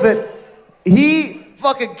 Yep. Kills it. He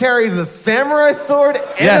fucking carries a samurai sword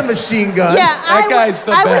and a machine gun. Yeah,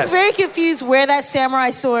 I was very confused where that samurai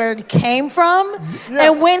sword came from,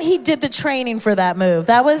 and when he did the training for that move,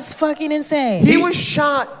 that was fucking insane. He was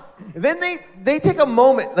shot. Then they take a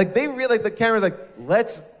moment, like they really, like the camera's like,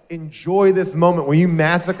 let's enjoy this moment when you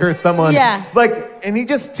massacre someone. Yeah. Like, and he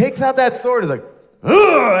just takes out that sword. He's like,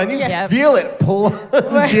 ugh, and you feel it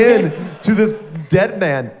plunge in to this dead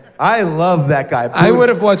man. I love that guy. Boone. I would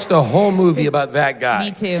have watched a whole movie about that guy.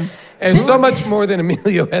 Me too. And so much more than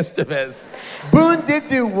Emilio Estevez. Boone did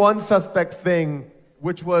do one suspect thing,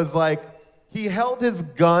 which was like he held his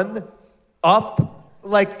gun up,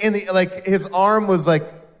 like in the like his arm was like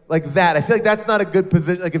that. I feel like that's not a good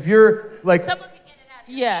position. Like if you're like, someone could get it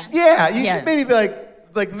out. Yeah. You should maybe be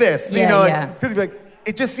like this. Yeah, you know, yeah. because like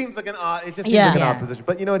it just seems like an odd. It just seems like an odd position.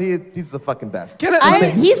 But you know what? He's the fucking best.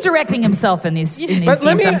 He's directing himself in these But scenes,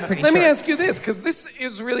 let me I'm pretty let me sure. ask you this, because this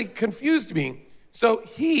is really confused me. So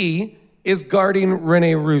he is guarding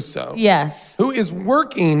Rene Russo. Yes. Who is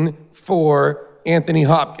working for Anthony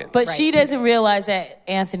Hopkins. But she doesn't realize that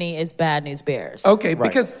Anthony is Bad News Bears. Okay,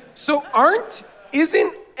 because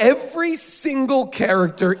isn't every single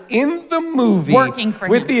character in the movie Working for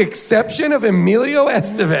with him. the exception of Emilio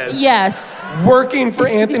Estevez Yes. working for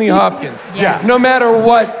Anthony Hopkins? Yes. No matter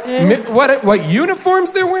what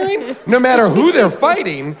uniforms they're wearing, no matter who they're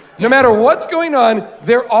fighting, no matter what's going on,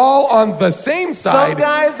 they're all on the same side Some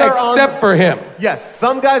guys are except for him. Yes,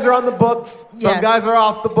 some guys are on the books. Some Yes. guys are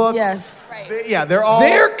off the books. Yes. They're all.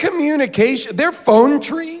 Their communication, their phone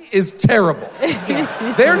tree is terrible.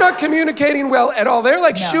 They're not communicating well at all. They're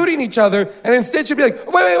like shooting each other, and instead should be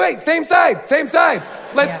like, wait, same side.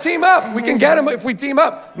 Let's team up. We can get them if we team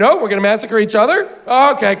up. No, we're gonna massacre each other?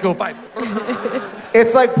 Okay, cool, fine.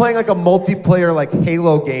 It's like playing like a multiplayer like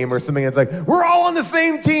Halo game or something. It's like, we're all on the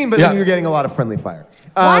same team, but then you're getting a lot of friendly fire.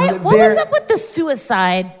 What was up with the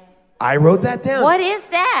suicide? I wrote that down. What is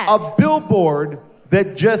that? A billboard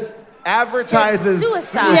that just advertises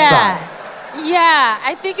Suicide. Yeah,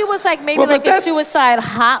 I think it was like maybe Well, but like a that's- suicide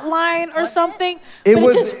hotline or something. It but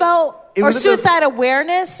was- it just felt, it or was in the- suicide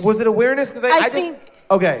awareness. Was it awareness? Because I think. just,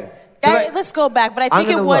 okay. 'Cause Let's go back, but I I'm think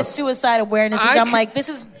it gonna was look. suicide awareness, which I'm like, this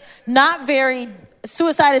is not very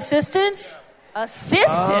suicide assistance. Assistant.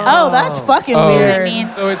 Oh, that's fucking weird. I mean,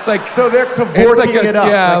 So it's like So they're cavorting it up.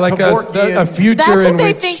 Yeah, like a future That's in what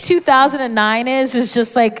they which think 2009 is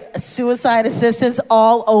just like suicide assistance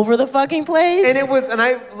all over the fucking place. And it was, and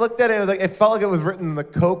I looked at it, it was like, it felt like it was written in the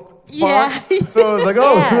Coke font. Yeah. So it was like,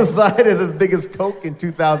 oh, Yeah. suicide is as big as Coke in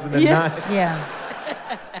 2009. yeah.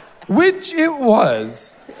 which it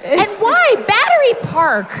was. And why Battery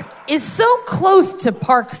Park is so close to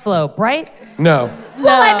Park Slope, right? No.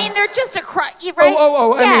 Well, I mean, they're just across, right?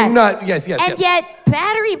 I mean, not, yes. And yet,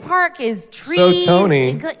 Battery Park is trees.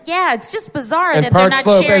 Tony. Yeah, it's just bizarre And that they're Park not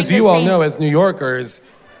Slope, sharing as you the all same. know as New Yorkers,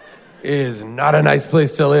 is not a nice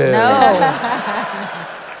place to live. No.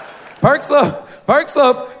 Park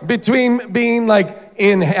Slope, between being like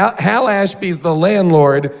in Hal Ashby's The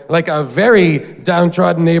Landlord, like a very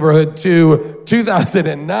downtrodden neighborhood, to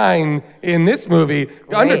 2009 in this movie,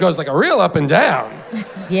 undergoes like a real up and down.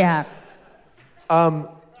 Yeah. Can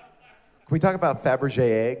we talk about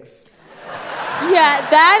Fabergé eggs? Yeah,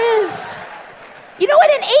 that is. You know what?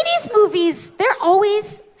 In 80s movies, they're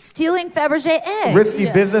always stealing Fabergé eggs.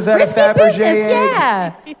 Risky business out of Risky Fabergé business,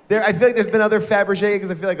 egg. yeah. I feel like there's been other Fabergé eggs.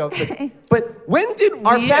 I feel but when did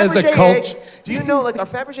our we as a Fabergé culture? eggs, do you know, like our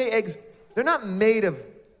Fabergé eggs, they're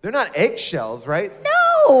not eggshells, right?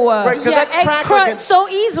 No. Right, 'cause Yeah, that egg crack crunch like so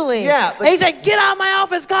easily. Yeah, And he's like, get out of my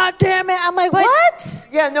office, god damn it. I'm like, what?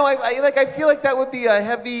 Yeah, no, I feel like that would be a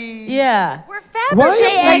heavy... Yeah. Were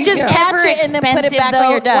Fabergé eggs just catch it and then put it back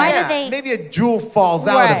on your desk. Why do they... Maybe a jewel falls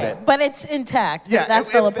out of it. But it's intact. Yeah, that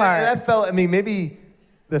fell apart. That fell... I mean, maybe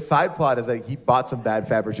the side plot is like he bought some bad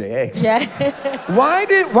Fabergé eggs. Yeah. Why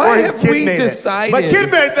have we decided... My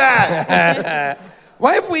kid made that!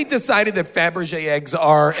 Why have we decided that Fabergé eggs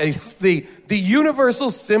are the universal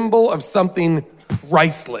symbol of something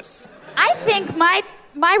priceless? I think my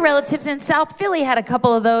relatives in South Philly had a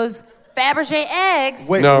couple of those Fabergé eggs.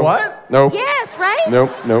 Wait, no. what? Nope. Yes, right? Nope.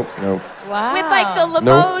 Wow. With like the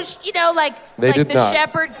Limoges, you know, like did the not.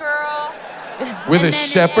 shepherd girl. With a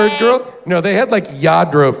shepherd girl? No, they had like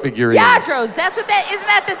Yadro figurines. Yadros, isn't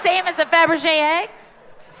that the same as a Fabergé egg?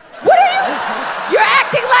 What are you? You're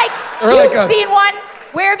acting like Or you've like seen one.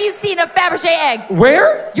 Where have you seen a Fabergé egg?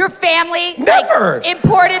 Where? Your family Never.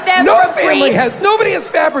 Imported them No from family Greece. nobody has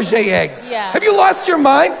Fabergé eggs. Yeah. Have you lost your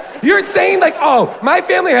mind? You're saying like, oh, my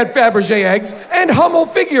family had Fabergé eggs and Hummel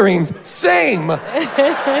figurines. Same.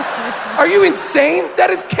 Are you insane? That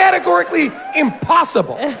is categorically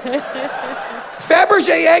impossible.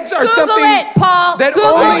 Fabergé eggs are Google something it, Paul. that Google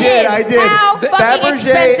only it. I did. How fucking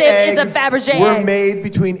expensive is a Fabergé were egg? made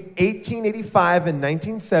between 1885 and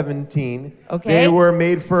 1917. Okay. They were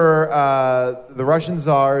made for the Russian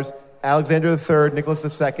czars, Alexander III, Nicholas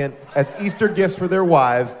II, as Easter gifts for their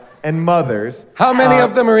wives and mothers. How many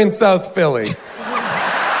of them are in South Philly?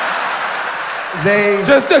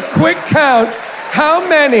 Just a quick count. How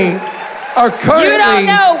many are currently You don't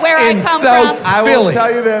know where I in come South from. I Philly? will tell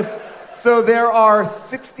you this. So there are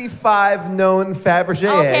 65 known Fabergé eggs.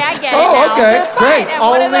 Okay, I get it Oh, now. okay, great. And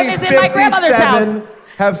one of them is in my grandmother's house. 57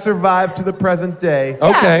 have survived to the present day.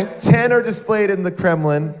 Okay. 10 are displayed in the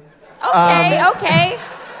Kremlin. Okay.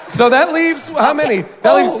 So that leaves how many?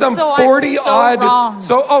 That leaves some so I'm 40 so odd. wrong.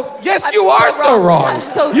 Yes, I'm you are so so wrong. wrong. I'm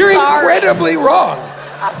so You're sorry. incredibly wrong.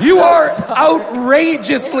 You are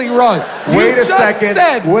outrageously wrong. Wait a second.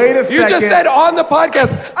 You just said on the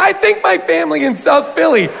podcast, I think my family in South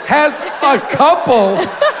Philly has a couple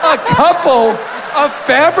of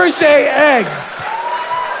Fabergé eggs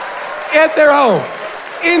at their home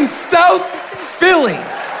in South Philly.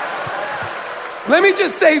 Let me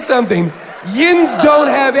just say something. Yins don't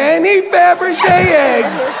have any Fabergé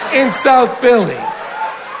eggs in South Philly.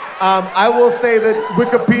 I will say that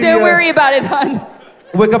Wikipedia... Don't worry about it, hon.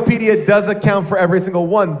 Wikipedia does account for every single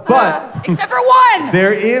one, but... Except for one!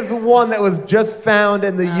 There is one that was just found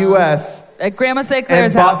in the U.S. At Grandma St.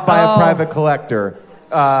 Clair's and house. bought by a private collector.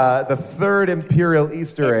 The third Imperial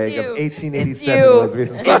Easter egg of you. 1887 It's was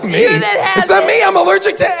recently. It's not me. you that has It's not it. me. I'm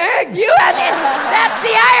allergic to eggs. You have it. That's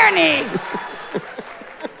the irony.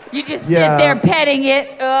 You just sit there petting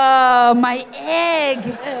it. Oh, my egg.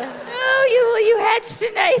 Oh, you hatched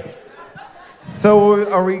tonight. So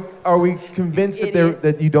are we convinced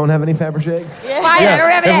that you don't have any Fabergé eggs? Fine, I don't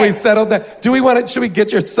have an Have we egg. settled that? Should we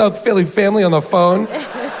get your South Philly family on the phone?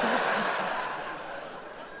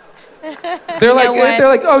 They're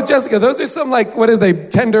like, oh, Jessica, those are some what are they,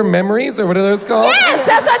 tender memories or what are those called? Yes,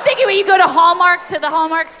 that's what I'm thinking. When you go to the Hallmark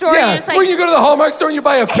store, Yeah, you're just like, when you go to the Hallmark store and you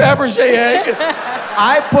buy a Fabergé egg.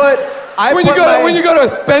 When you go to a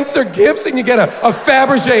Spencer Gifts and you get a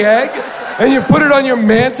Fabergé egg and you put it on your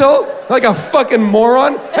mantle like a fucking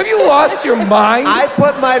moron. Have you lost your mind? I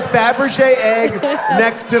put my Fabergé egg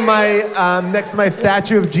next to my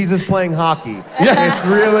statue of Jesus playing hockey. Yeah. It's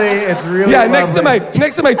really Yeah, lovely.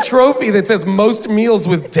 next to my trophy that says most meals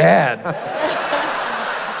with Dad.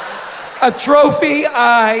 A trophy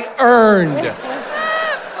I earned.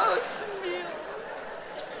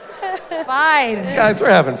 fine. Guys, we're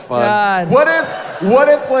having fun. God. What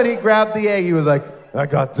if when he grabbed the egg, he was like, I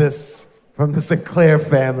got this from the Clair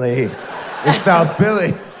family in South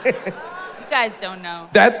Philly. You guys don't know.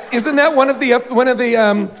 Isn't that one of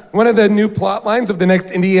the new plot lines of the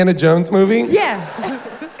next Indiana Jones movie? Yeah.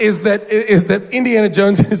 Is that Indiana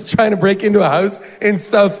Jones is trying to break into a house in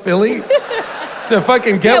South Philly to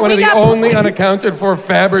fucking get one of the only unaccounted for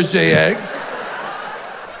Fabergé eggs?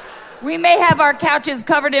 We may have our couches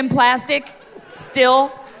covered in plastic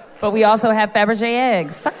still, but we also have Fabergé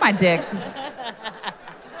eggs. Suck my dick.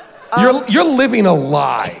 You're living a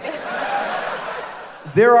lie.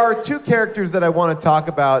 There are two characters that I want to talk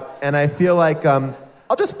about, and I feel like I'll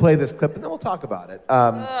just play this clip and then we'll talk about it.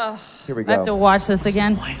 Here we go. I have to watch this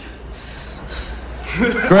again. Great.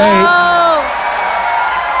 Oh,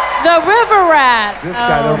 the river rat. This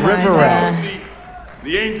guy, the river rat.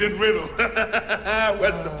 The ancient riddle.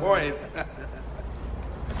 What's the point?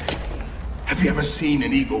 Have you ever seen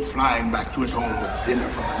an eagle flying back to his home with dinner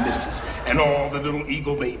from the missus and all the little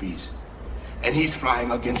eagle babies? And he's flying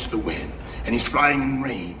against the wind. and he's flying in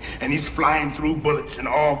rain, and he's flying through bullets and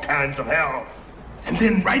all kinds of hell. And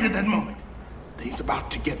then right at that moment, that he's about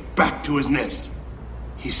to get back to his nest,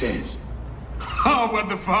 he says, "Oh, what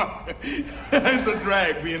the fuck? It's a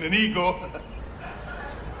drag being an eagle."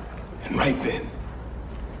 And right then,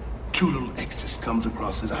 two little X's comes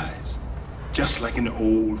across his eyes, just like in the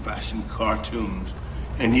old-fashioned cartoons,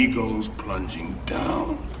 and he goes plunging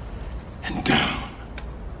down, and down,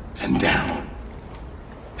 and down,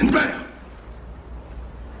 and bam!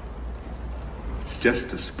 It's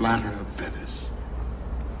just a splatter of feathers.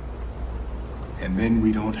 And then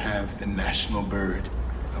we don't have the national bird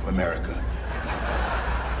of America.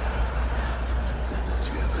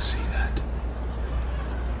 Did you ever see that?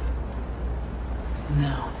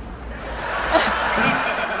 No.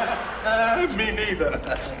 Me neither.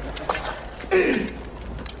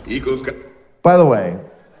 Eagles got... By the way,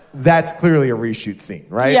 that's clearly a reshoot scene,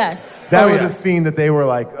 right? Yes. That was a scene that they were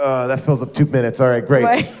like, that fills up 2 minutes. All right, great.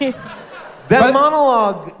 Right. That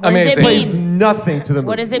monologue plays nothing to the movie.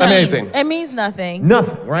 What does it Amazing. mean? It means nothing.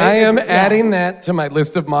 Nothing, right? I am adding that to my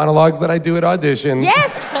list of monologues that I do at auditions.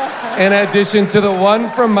 Yes! In addition to the one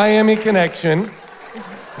from Miami Connection,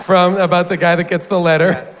 about the guy that gets the letter.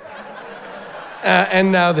 Yes.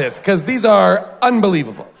 And now this, because these are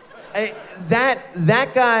unbelievable.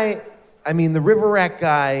 That guy, I mean, the River Rat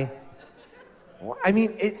guy, I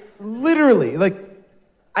mean, it literally, like,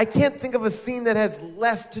 I can't think of a scene that has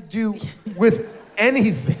less to do with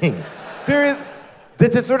anything.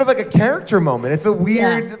 It's just sort of like a character moment. It's a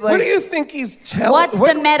weird, like... What do you think he's telling? What's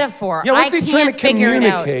the metaphor? Yeah, what's I he trying to can't figure it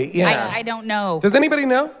out. communicate? Yeah. I don't know. Does anybody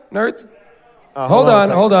know, nerds? hold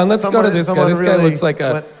on. Let's go to this guy. This guy looks like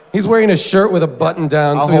he's wearing a shirt with a button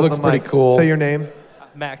down, so he looks pretty cool. Say your name.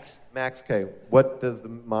 Max. Max, okay. What does the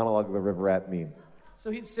monologue of the River Rat mean? So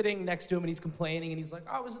he's sitting next to him and he's complaining and he's like,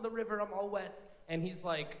 I was in the river, I'm all wet. And he's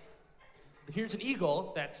like, here's an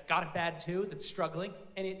eagle that's got it bad too, that's struggling,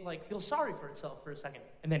 and it like feels sorry for itself for a second,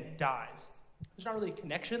 and then it dies. There's not really a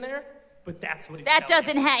connection there, but that's what he's That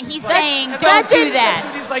doesn't have, he's Right. saying, And don't do So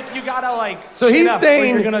that. he's like, you gotta like, So chin he's up or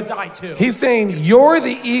saying you're gonna die too. He's saying you're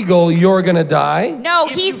the eagle, you're gonna die. No,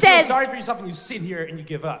 If he you says, feel sorry for yourself and you sit here and you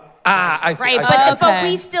give up. I see. right, I see. but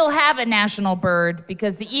we still have a national bird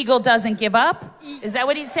because the eagle doesn't give up. Is that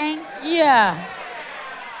what he's saying? Yeah.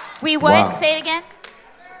 We what? Wow. Say it again.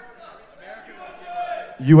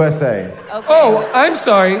 USA. Okay. Oh, I'm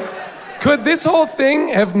sorry. Could this whole thing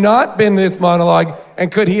have not been this monologue,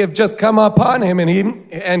 and could he have just come upon him and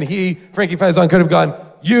he Frankie Faison could have gone,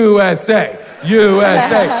 USA,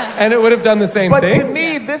 USA, and it would have done the same But thing? to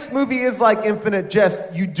me, this movie is like Infinite Jest.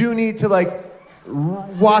 You do need to like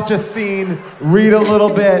watch a scene, read a little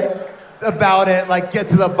bit about it, like get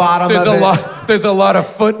to the bottom There's of a it. There's a lot of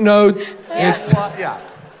footnotes. It's Yeah.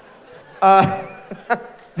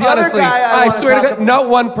 The honestly, other guy I swear to God, not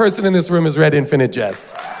one person in this room has read Infinite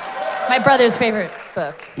Jest. My brother's favorite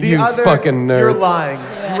book. You fucking nerds. You're lying.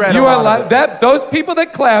 You read You a are lot of it. those people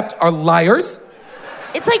that clapped are liars.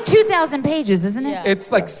 It's like 2,000 pages, isn't it?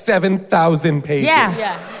 It's like 7,000 pages.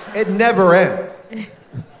 Yeah. It never ends.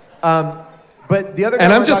 But the other guy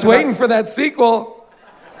And I I'm wanna just talk waiting about- for that sequel.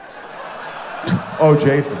 Oh,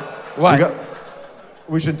 Jason. What?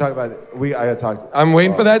 We shouldn't talk about it. I gotta talk. I'm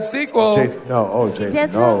waiting for that sequel. Jason. No. Oh, Is he Jason.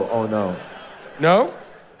 dead No. Oh, no. No?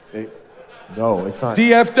 No, it's not.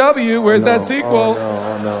 DFW, where's Oh, that no. sequel?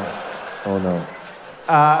 Oh, no. Oh, no.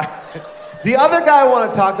 The other guy I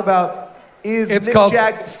want to talk about is It's Mick called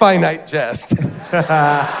Jagger. Finite Jest.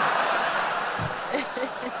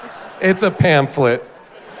 It's a pamphlet.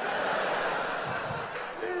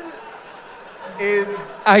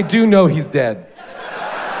 I do know he's dead.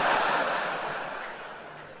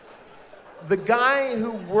 The guy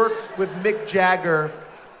who works with Mick Jagger,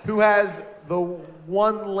 who has the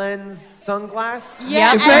one lens sunglass.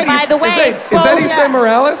 Yeah, Isn't and that by the way, is that Issa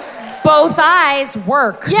Morales? both eyes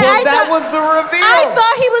work. Yeah, Well, that was the reveal. I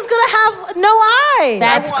thought he was gonna have no eye.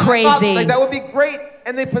 That's I thought, crazy. like, that would be great.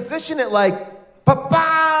 And they position it like,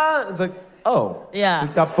 pa-pa. It's like, oh. Yeah.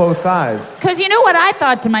 He's got both eyes. Because you know what I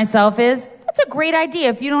thought to myself is, that's a great idea.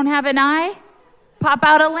 If you don't have an eye, pop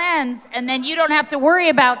out a lens, and then you don't have to worry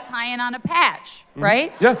about tying on a patch,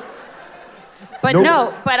 right? Yeah. But Nope.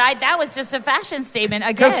 no, that was just a fashion statement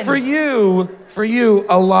again. Because for you,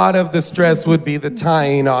 a lot of the stress would be the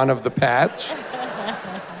tying on of the patch.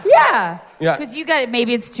 Yeah. Yeah. Because you got it,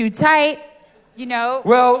 maybe it's too tight, you know?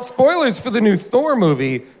 Well, spoilers for the new Thor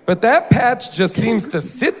movie, but that patch just seems to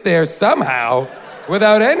sit there somehow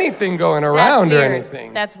without anything going around That's or weird.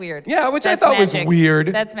 anything. That's weird. Yeah, which That's I thought magic. was weird.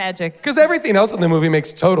 That's magic. Because everything else in the movie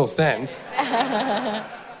makes total sense.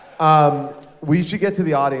 we should get to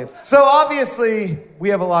the audience. So obviously, we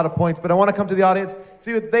have a lot of points, but I want to come to the audience,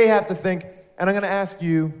 see what they have to think, and I'm going to ask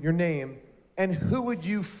you your name, and who would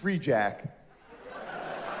you Freejack?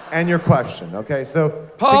 And your question, okay?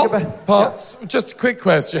 So, Paul, yeah. Just a quick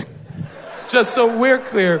question. Just so we're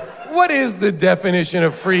clear, what is the definition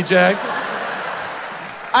of Freejack?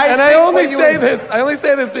 I only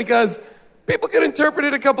say this because people can interpret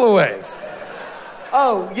it a couple of ways.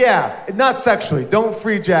 Oh, yeah, not sexually. Don't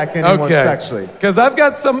Freejack anyone sexually. Because I've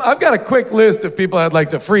got a quick list of people I'd like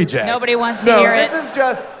to Freejack. Nobody wants to hear it. This is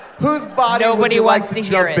just whose body Nobody would you wants like to to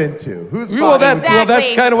hear jump it. into? Whose Well, body?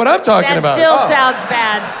 that's kind of what I'm talking about. That still sounds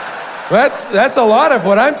bad. That's a lot of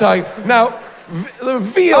what I'm talking. Now,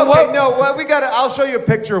 via okay, I'll show you a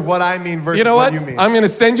picture of what I mean versus you know what you mean. I'm going to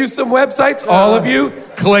send you some websites. All of you,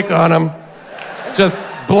 click on them. Just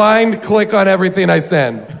blind click on everything I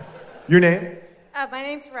send. Your name? My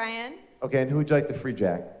name's Ryan. Okay, and who would you like to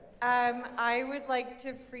Freejack? I would like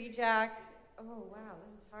to Freejack. Oh wow,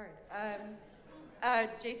 this is hard.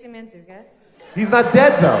 Jason Mantzoukas. He's not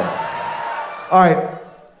dead though. All right.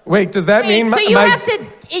 Wait, does that mean so you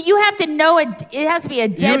have to know it? It has to be a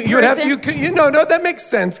dead person. No, that makes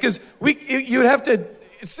sense because you'd have to.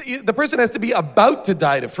 The person has to be about to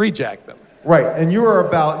die to Freejack them. Right, and you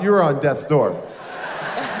were on death's door.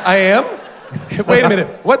 I am. Wait a minute.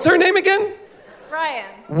 What's her name again? Ryan.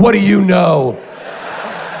 What do you know?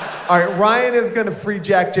 All right, Ryan is going to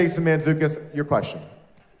Freejack Jason Mantzoukas. Your question.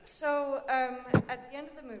 So at the end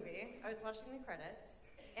of the movie, I was watching the credits,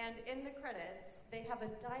 and in the credits, they have a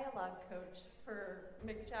dialogue coach for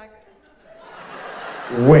Mick Jagger.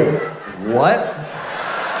 Wait, what?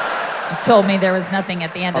 You told me there was nothing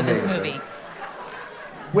at the end of this movie.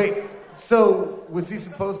 Wait, so was he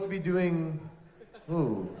supposed to be doing...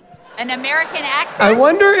 Ooh. An American accent? I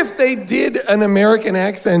wonder if they did an American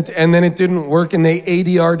accent and then it didn't work and they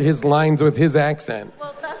ADR'd his lines with his accent.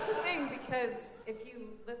 Well, that's the thing, because if you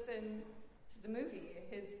listen to the movie,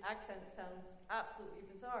 his accent sounds absolutely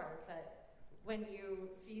bizarre. But when you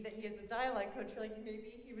see that he has a dialect coach, you're like,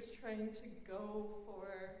 maybe he was trying to go for...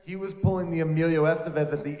 He was pulling the Emilio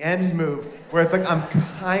Estevez at the end move, where it's like, I'm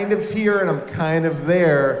kind of here and I'm kind of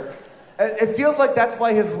there. It feels like that's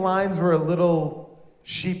why his lines were a little...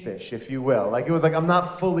 sheepish, if you will. Like, it was like, I'm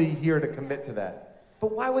not fully here to commit to that.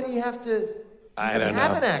 But why would he have to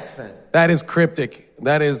have an accent? That is cryptic.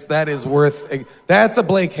 That is worth... That's a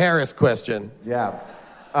Blake Harris question. Yeah.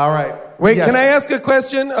 All right. Wait, yes. Can I ask a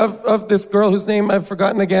question of this girl whose name I've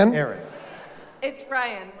forgotten again? Erin. It's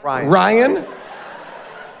Ryan. Ryan?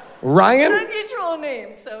 Ryan? It's an unusual name,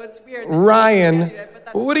 so it's weird. Ryan.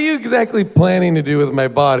 What are you exactly planning to do with my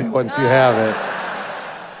body once you have it?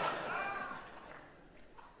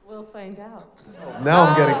 We'll find out. Now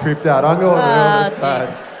I'm getting creeped out. I'll go over the other side.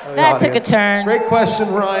 That took a turn. Great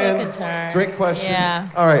question, Ryan. Took a turn. Great question. Yeah.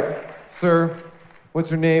 All right, sir,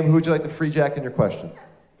 what's your name? Who would you like to Freejack in your question?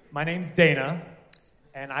 My name's Dana,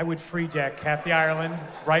 and I would Freejack Kathy Ireland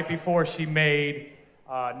right before she made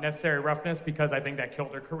Necessary Roughness because I think that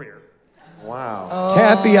killed her career. Wow. Oh.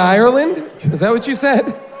 Kathy Ireland? Is that what you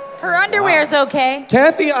said? Her underwear's okay.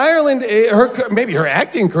 Kathy Ireland, maybe her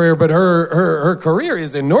acting career, but her career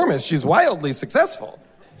is enormous. She's wildly successful.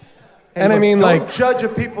 Hey, and look, I mean, don't judge a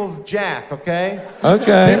people's jack, okay?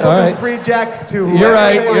 Okay, People all right. can Freejack to whoever You're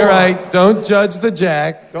they want. right. Don't judge the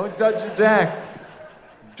jack. Don't judge the jack.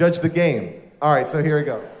 Judge the game. All right, so here we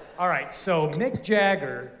go. All right, so Mick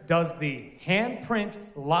Jagger does the handprint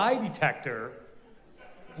lie detector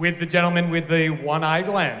with the gentleman with the one-eyed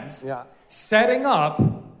lens, setting up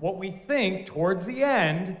what we think towards the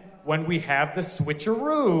end, when we have the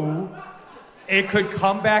switcheroo, it could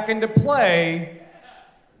come back into play.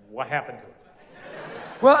 What happened to it?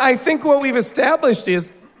 Well, I think what we've established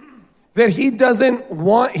is that he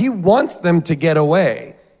wants them to get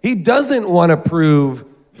away. He doesn't want to prove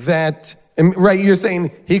that, right, you're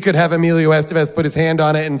saying he could have Emilio Estevez put his hand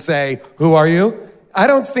on it and say, who are you? I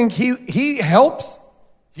don't think he helps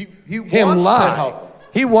him lie.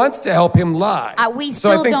 He wants to help him lie. We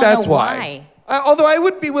still don't know why. Although I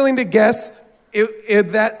would be willing to guess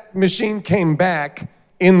if that machine came back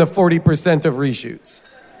in the 40% of reshoots.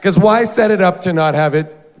 Because why set it up to not have it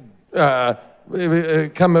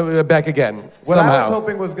come back again What somehow? I was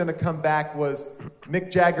hoping was going to come back was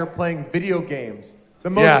Mick Jagger playing video games. The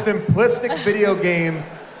most simplistic video game.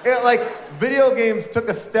 Video games took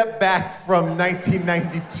a step back from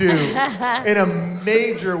 1992 in a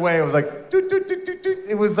major way. It was like, doot, doot, doot, doot, doot.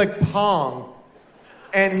 It was like Pong.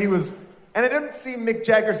 And I didn't see Mick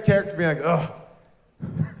Jagger's character being like, ugh,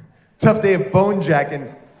 tough day of bone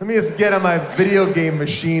jacking. Let me just get on my video game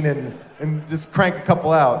machine and just crank a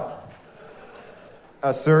couple out.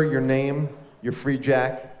 Sir, your name? your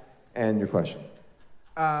Freejack, and your question.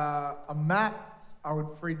 I'm Matt. I would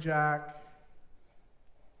Freejack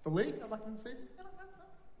the league. I'd like to see.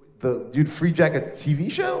 You'd Freejack a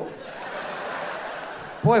TV show?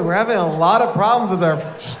 Boy, we're having a lot of problems with our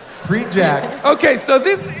Freejacks. Okay, so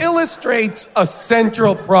this illustrates a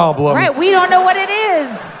central problem. Right, we don't know what it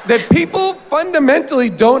is. That people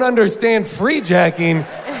fundamentally don't understand freejacking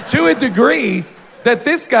to a degree that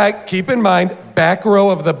this guy, keep in mind, back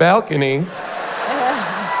row of the balcony,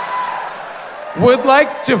 would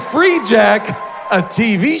like to freejack a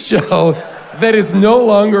TV show that is no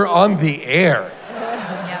longer on the air.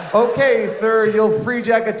 Okay, sir, you'll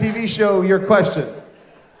Freejack a TV show. Your question.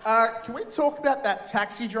 Can we talk about that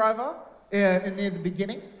taxi driver in near the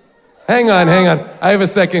beginning? Hang on. I have a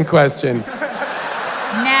second question.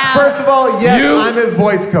 Now, first of all, yes, I'm his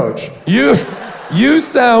voice coach. You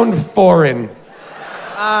sound foreign.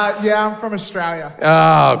 Yeah, I'm from Australia.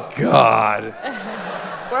 Oh, God.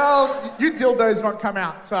 Well, you dildos won't come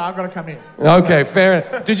out, so I've got to come in. Okay, fair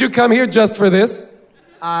enough. Did you come here just for this?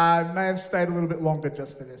 I may have stayed a little bit longer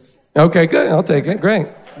just for this. Okay, good. I'll take it. Great.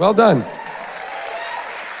 Well done.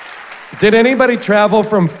 Did anybody travel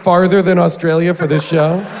from farther than Australia for this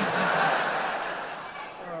show?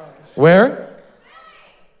 Where?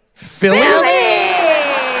 Philly?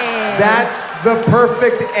 That's the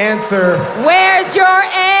perfect answer. Where's your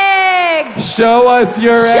egg? Show us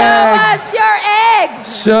your eggs. Show us your egg.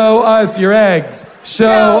 Show us your eggs.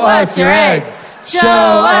 Show us your eggs. Show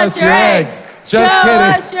us your eggs. Just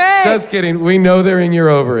kidding. Just kidding. We know they're in your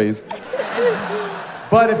ovaries.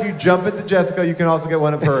 But if you jump into Jessica, you can also get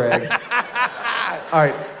one of her eggs. All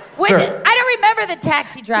right. Wait, sir. I don't remember the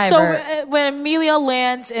taxi driver. So when Emilio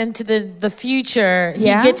lands into the future, he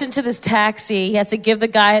Yeah? gets into this taxi. He has to give the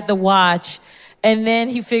guy the watch, and then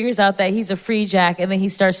he figures out that he's a Freejack, and then he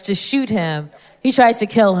starts to shoot him. He tries to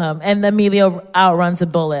kill him, and Emilio outruns a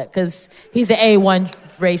bullet because he's an A1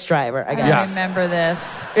 race driver, I guess. I remember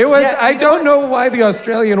this. It was, I don't know why the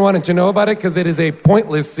Australian wanted to know about it, because it is a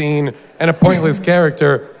pointless scene and a pointless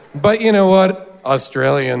character. But you know what?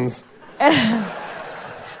 Australians.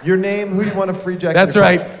 Your name, who you want to Freejack? That's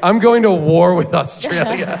right. I'm going to war with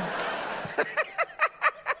Australia.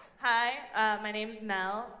 Hi, my name is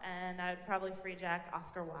Mel, and I would probably Freejack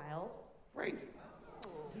Oscar Wilde. Great.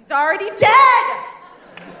 He's already dead!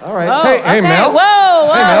 All right. Oh, hey, okay. Mel.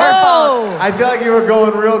 Whoa. Hey, Mel. I feel like you were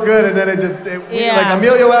going real good, and then like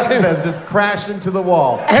Emilio Estevez just crashed into the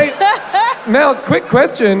wall. Hey, Mel, quick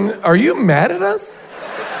question. Are you mad at us?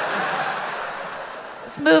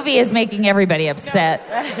 This movie is making everybody upset.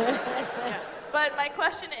 But my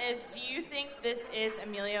question is, do you think this is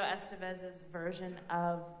Emilio Estevez's version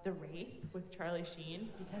of The Wraith with Charlie Sheen?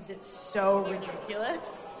 Because it's so ridiculous.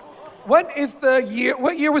 What is the year?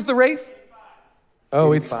 What year was The Wraith?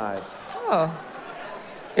 Oh, it's 5. Oh.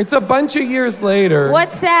 It's a bunch of years later.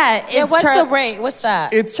 What's that? Yeah, what's the rate? What's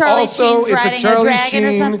that? It's Charlie also Sheen's it's riding a Charlie dragon Sheen.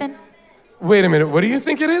 or something? Wait a minute. What do you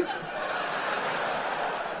think it is?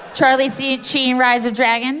 Charlie Sheen rides a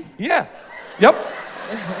dragon? Yeah. Yep.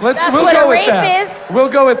 That's we'll what go a with wraith that. is? We'll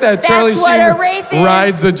go with that. That's Charlie what Sheen a wraith is?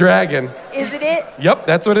 rides a dragon. Isn't it? Yep,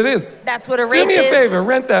 that's what it is. That's what a wraith Do me a is? favor,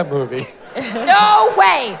 rent that movie. No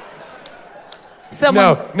way!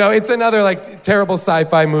 Someone... No, it's another like terrible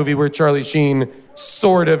sci-fi movie where Charlie Sheen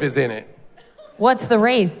sort of is in it. What's the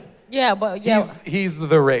wraith? Yeah, but yeah. He's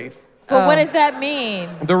the Wraith. But what does that mean?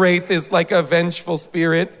 The Wraith is like a vengeful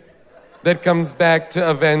spirit that comes back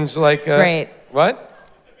to avenge like a... Great. What?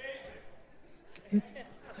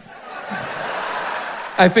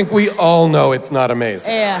 I think we all know it's not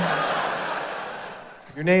amazing. Yeah.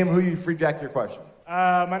 Your name, who you Freejack, your question.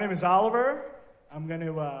 My name is Oliver. I'm going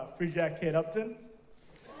to Freejack Kate Upton.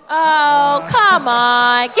 Oh, come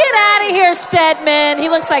on. Get out of here, Stedman. He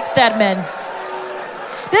looks like Stedman.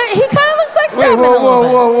 He kind of looks like Wait, Stedman a little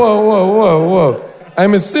bit. whoa.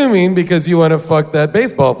 I'm assuming because you want to fuck that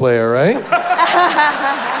baseball player, right?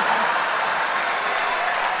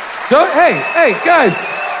 Hey,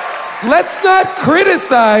 guys. Let's not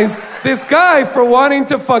criticize this guy for wanting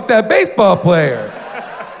to fuck that baseball player.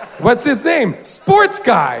 What's his name? Sports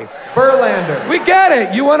guy. Verlander. We get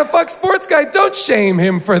it. You want to fuck sports guy? Don't shame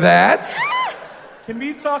him for that. Can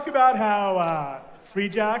we talk about how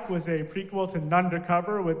Freejack was a prequel to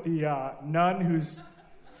Nundercover with the nun who's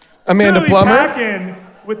Amanda really Plummer? packing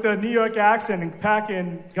with the New York accent and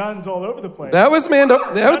packing guns all over the place? That was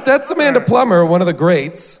that's Amanda Plummer, one of the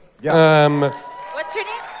greats. Yeah. What's her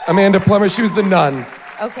name? Amanda Plummer. She was the nun.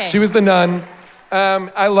 Okay. She was the nun.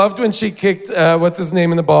 I loved when she kicked, what's his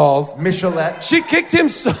name in the balls? Michelet. She kicked him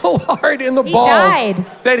so hard in the He balls died.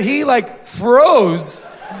 that he like froze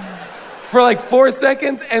for like 4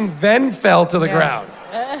 seconds and then fell to the ground.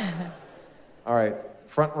 All right,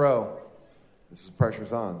 front row. This is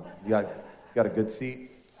pressure's on. You got a good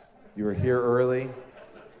seat. You were here early.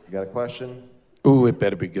 You got a question? Ooh, it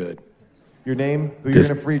better be good. Your name? Who you're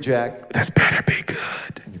gonna Freejack? This better be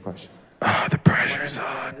good. And your question? Oh, the pressure's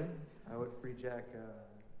on. I would Freejack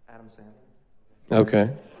Adam Sandler. Okay.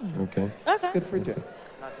 Good Freejack.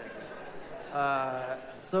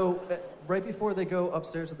 So right before they go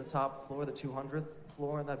upstairs to the top floor, the 200th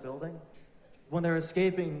floor in that building, when they're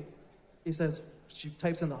escaping, he says, she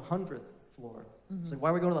types in the 100th floor. It's like, why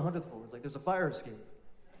are we going to the 100th floor? It's like, there's a fire escape.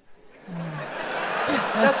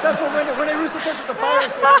 That's what Rene Russo says, it's a fire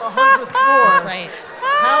escape on the 100th floor. That's right.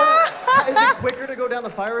 How is it quicker to go down the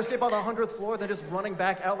fire escape on the 100th floor than just running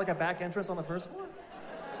back out like a back entrance on the first floor?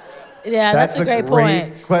 Yeah, that's a great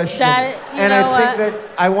point. Question. That, and I think that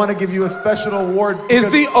I want to give you a special award.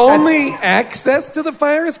 Is the only access to the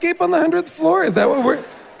fire escape on the 100th floor? Is that what we're...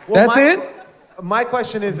 That's it? My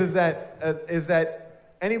question is that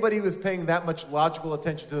anybody who was paying that much logical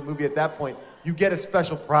attention to the movie at that point, you get a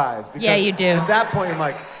special prize. Because Yeah, you do. At that point, I'm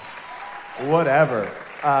like, whatever.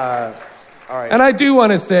 All right. And I do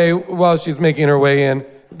want to say, while she's making her way in,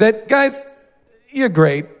 that, guys, you're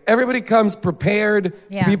great. Everybody comes prepared.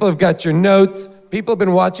 Yeah. People have got your notes. People have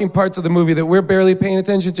been watching parts of the movie that we're barely paying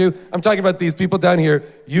attention to. I'm talking about these people down here.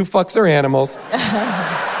 You fucks are animals.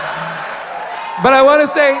 But I want to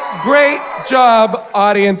say, great job,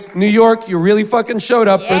 audience. New York, you really fucking showed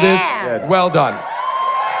up for this. Yeah. Well done.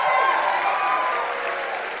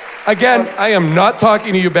 Again, I am not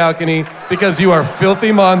talking to you, balcony, because you are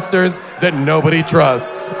filthy monsters that nobody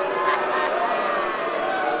trusts.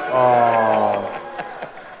 Oh.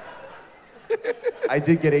 I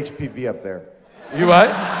did get HPV up there. You what?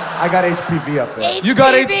 I got HPV up there. You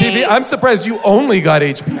got HPV? I'm surprised you only got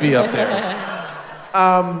HPV up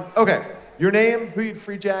there. Okay. Your name, who you'd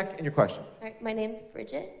Freejack, and your question. All right, my name's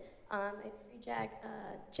Bridget. I Freejack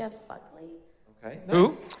Jeff Buckley. Okay.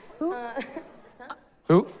 Who?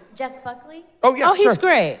 Who? Jeff Buckley. Oh, yeah, he's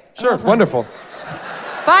great. Sure, wonderful.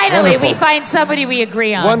 Finally, Wonderful. we find somebody we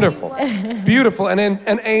agree on. Wonderful. Beautiful. And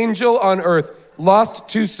an angel on earth. Lost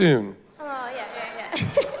too soon. Oh, yeah.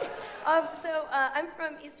 So I'm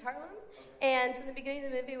from East Harlem, and in the beginning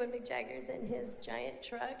of the movie when Mick Jagger's in his giant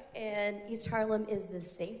truck, and East Harlem is the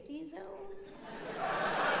safety zone.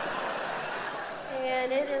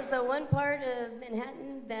 And it is the one part of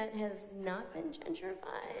Manhattan that has not been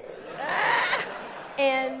gentrified.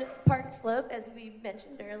 And Park Slope, as we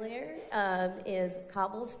mentioned earlier, is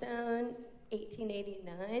cobblestone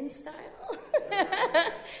 1889 style.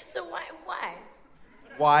 So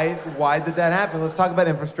Why did that happen? Let's talk about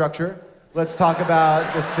infrastructure. Let's talk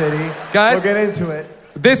about the city. Guys, we'll get into it.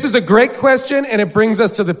 This is a great question, and it brings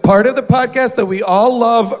us to the part of the podcast that we all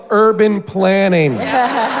love, urban planning.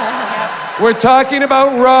 We're talking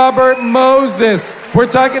about Robert Moses. We're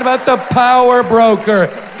talking about the power broker.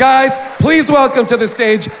 Guys, please welcome to the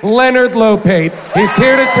stage Leonard Lopate. He's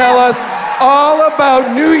here to tell us all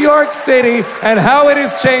about New York City and how it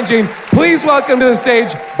is changing. Please welcome to the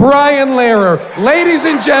stage Brian Lehrer. Ladies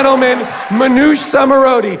and gentlemen, Manoush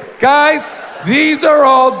Samarodi. Guys, these are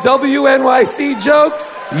all WNYC jokes.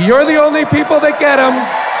 You're the only people that get them.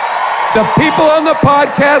 The people on the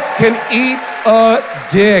podcast can eat a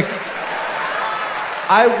dick.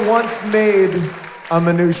 I once made a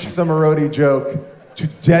Manoush Samarodi joke to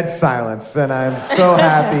dead silence, and I'm so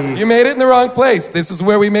happy. You made it in the wrong place. This is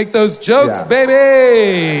where we make those jokes,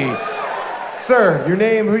 baby. Sir, your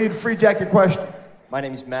name, who you'd Freejack, your question. My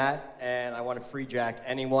name's Matt, and I want to Freejack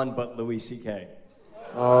anyone but Louis C.K.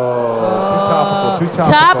 Oh, too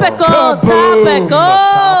topical.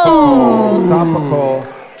 Topical.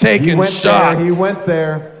 Taking shots. He went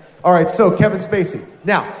there. All right, so Kevin Spacey.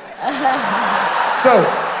 Now, so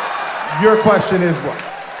your question is what?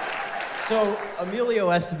 So Emilio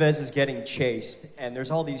Estevez is getting chased, and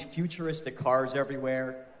there's all these futuristic cars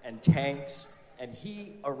everywhere, and tanks, and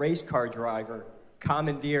he, a race car driver,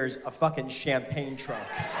 commandeers a fucking champagne truck.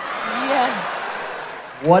 Yeah.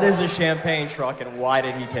 What is a champagne truck, and why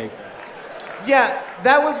did he take that? Yeah,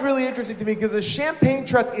 that was really interesting to me because a champagne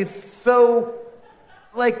truck is so,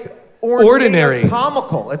 like, ordinary.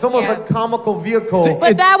 Comical. It's almost a comical vehicle.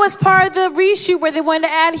 But that was part of the reshoot where they wanted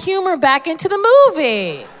to add humor back into the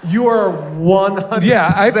movie. You are 100%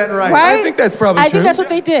 right. I think that's probably I true. think that's what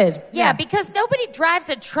they did. Yeah, because nobody drives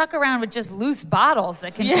a truck around with just loose bottles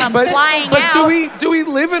that can come But flying but out. do we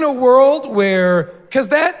live in a world where, because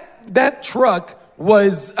that truck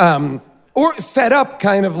was or set up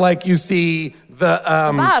kind of like you see the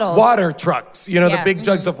bottles. water trucks, the big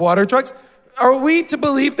jugs of water trucks. Are we to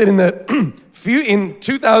believe that in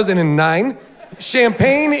 2009,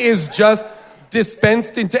 champagne is just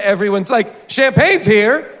dispensed into everyone's, like, champagne's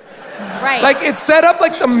here. Right. Like, it's set up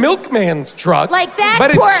like the milkman's truck, Like that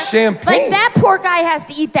but poor, it's champagne. Like that poor guy has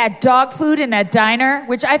to eat that dog food in that diner,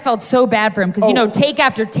 which I felt so bad for him because take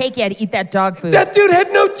after take, he had to eat that dog food. That dude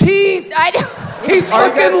had no teeth. I know. He's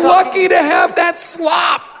fucking lucky to have that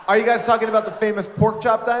slop. Are you guys talking about the famous pork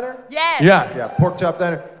chop diner? Yes. Yeah. Yeah, pork chop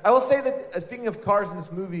diner. I will say that speaking of cars in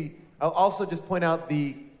this movie, I'll also just point out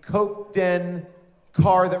the Coke Den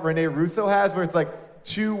car that Rene Russo has, where it's like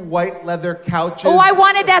 2 white leather couches. Oh, I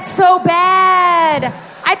wanted that so bad.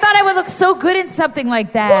 I thought I would look so good in something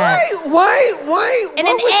like that. Why? And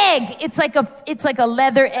an egg. It's like a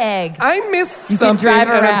leather egg. I missed you something, can drive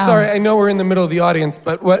and around. I'm sorry, I know we're in the middle of the audience,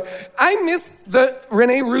 but what I missed the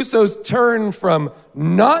Rene Russo's turn from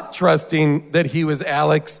not trusting that he was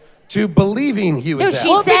Alex to believing he was Alex.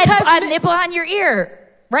 She said a nipple on your ear,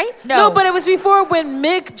 right? No, but it was before when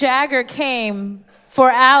Mick Jagger came for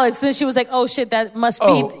Alex. Then she was like, "Oh shit, that must be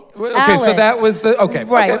Alex." Okay, so that was the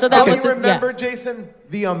right. Okay. So that was Do you remember, Jason,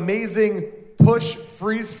 the amazing push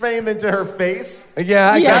freeze frame into her face?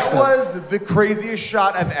 Yeah, I guess that so. was the craziest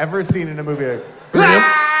shot I've ever seen in a movie.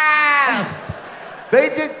 Ah! They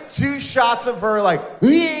did 2 shots of her like.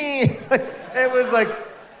 It was like.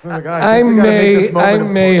 Oh my God, I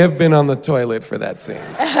may have been on the toilet for that scene.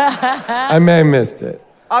 I may have missed it.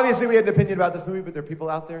 Obviously, we had an opinion about this movie, but there are people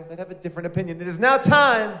out there that have a different opinion. It is now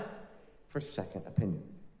time for Second Opinion.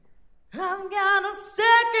 I've got a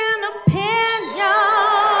second opinion.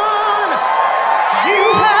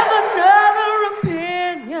 You have another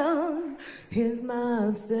opinion. Here's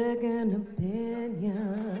my second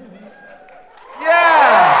opinion.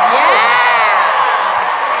 Yeah!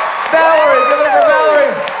 Valerie, give it up for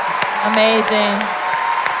Valerie. Amazing.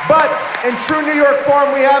 But in true New York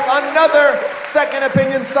form, we have another Second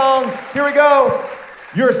Opinion song. Here we go.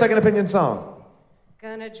 Your Second Opinion song.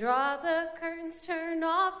 Gonna draw the curtains, turn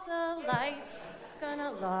off the lights.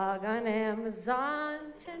 Gonna log on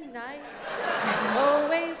Amazon tonight. I'm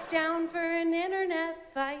always down for an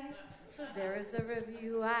internet fight. So there is a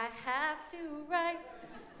review I have to write.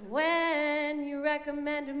 When you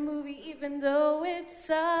recommend a movie, even though it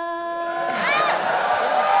sucks,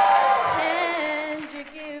 and you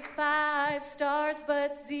give 5 stars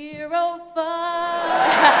but 0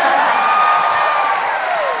 fucks.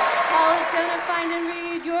 Paul is gonna find and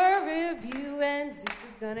read your review, and Zeus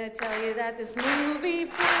is gonna tell you that this movie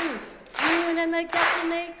blew June, and the guests will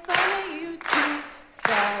make fun of you too.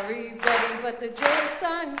 Sorry, buddy, but the joke's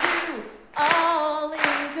on you. All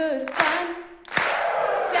in good fun.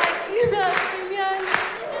 Second opinion.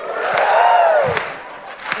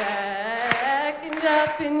 Second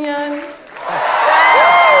opinion.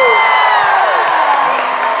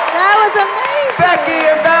 That was amazing. Becky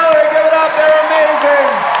and Valerie, give it up. They're amazing.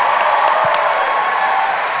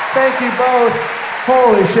 Thank you both.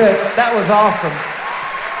 Holy shit, that was awesome.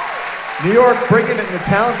 New York bringing it in the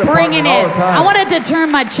talent department Bringing all it. the time. I wanted to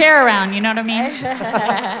turn my chair around, you know what I mean?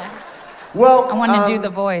 Well, I wanted to do the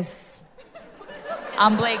voice.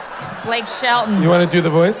 I'm Blake Shelton. You want to do the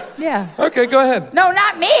voice? Yeah. Okay, go ahead. No,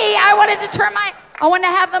 not me. I wanted to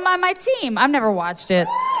have them on my team. I've never watched it.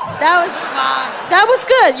 That was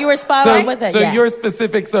good. You were spot on with it. So yeah. your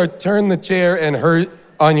specifics are turn the chair and her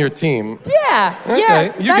on your team. Yeah.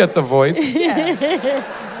 Okay, you get the voice.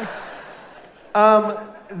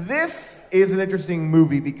 This is an interesting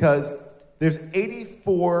movie because there's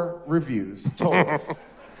 84 reviews total,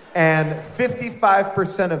 and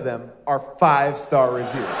 55% of them are 5-star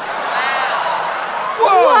reviews.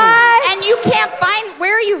 What? And you can't find.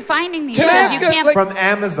 Where are you finding these? Can I ask you can't. from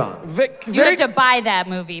Amazon. You have to buy that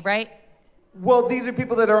movie, right? Well, these are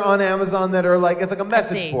people that are on Amazon that are like, it's like a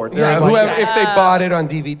message board. Yeah, They're like, if they bought it on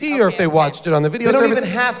DVD or if they watched it on the video they don't service. even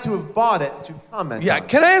have to have bought it to comment. Yeah,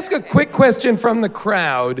 can I ask a quick question from the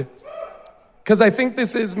crowd? Because I think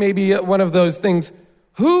this is maybe one of those things.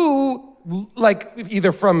 Who, like,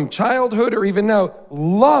 either from childhood or even now,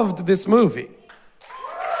 loved this movie?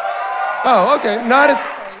 Oh, okay. Not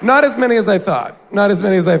as many as I thought. Not as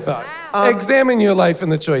many as I thought. Examine your life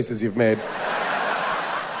and the choices you've made.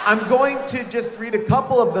 I'm going to just read a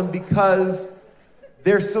couple of them because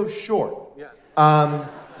they're so short.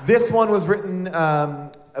 This one was written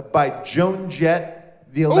by Joan Jett,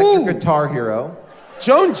 the electric guitar hero.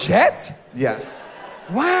 Joan Jett? Yes.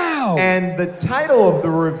 Wow. And the title of the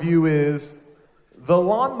review is The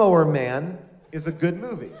Lawnmower Man is a Good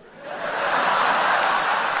Movie.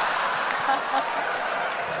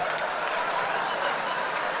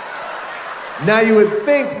 Now you would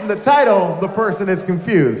think from the title, the person is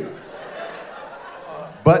confused.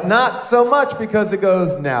 But not so much because it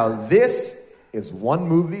goes, now this is one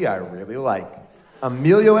movie I really like.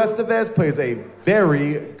 Emilio Estevez plays a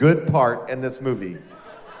very good part in this movie.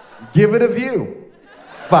 Give it a view.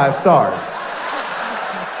 5 stars.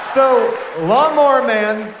 So, Lawnmower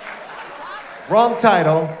Man, wrong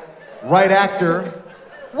title, right actor.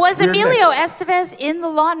 Was weird Emilio mix. Estevez in The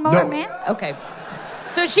Lawnmower No. Man? Okay.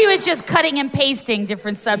 So she was just cutting and pasting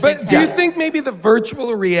different subject But do you heads. think maybe the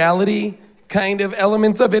virtual reality kind of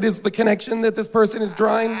elements of it is the connection that this person is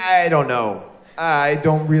drawing? I don't know. I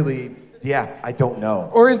don't really, I don't know.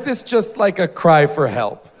 Or is this just like a cry for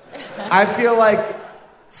help? I feel like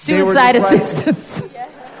Suicide they were just assistance.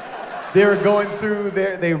 They were going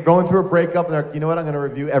through a breakup, and they're like, you know what? I'm going to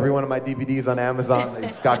review every one of my DVDs on Amazon. They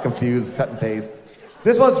just got confused, cut and paste.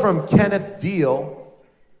 This one's from Kenneth Deal.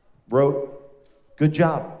 Wrote, good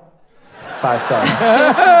job. 5 stars.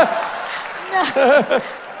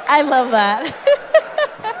 I love that.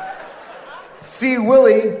 C.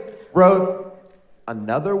 Willie wrote,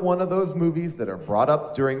 another one of those movies that are brought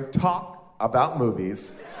up during talk about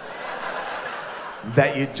movies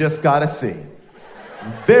that you just gotta see.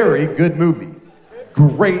 Very good movie.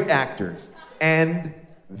 Great actors. And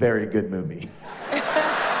very good movie.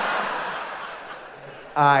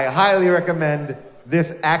 I highly recommend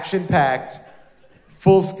this action-packed,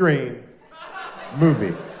 full-screen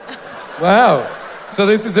movie. Wow. So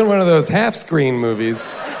this isn't one of those half-screen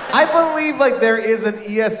movies. I believe like there is an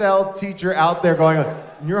ESL teacher out there going,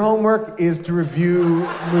 your homework is to review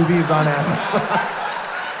movies on Amazon.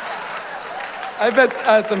 I bet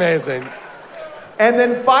that's amazing. And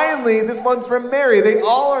then finally, this one's from Mary. They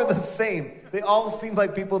all are the same. They all seem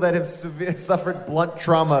like people that have suffered blunt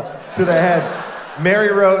trauma to the head.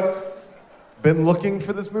 Mary wrote, been looking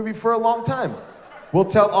for this movie for a long time. Will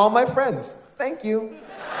tell all my friends. Thank you.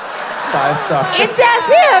 5 stars. It's as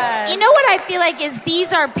if, you know what I feel like is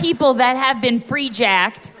these are people that have been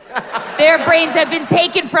free-jacked. Their brains have been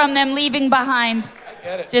taken from them, leaving behind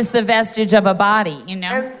just the vestige of a body, you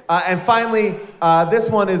know? And finally, this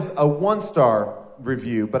one is a 1-star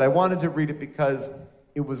review, but I wanted to read it because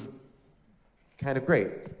it was kind of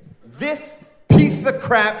great. This piece of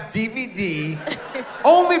crap DVD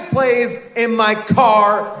only plays in my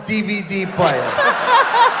car DVD player.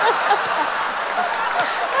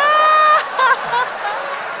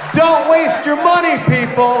 Don't waste your money,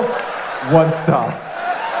 people. 1 star.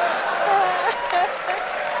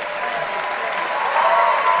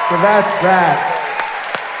 So that's that.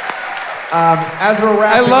 As we're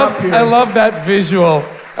wrapping up here. I love that visual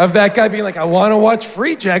of that guy being like, I want to watch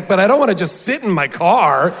Freejack, but I don't want to just sit in my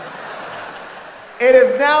car. It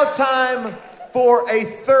is now time for a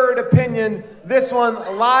third opinion. This one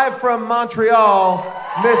live from Montreal,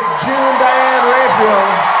 Miss June Diane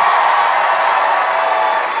Raphael.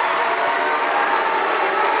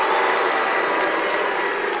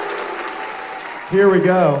 Here we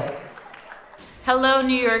go. Hello,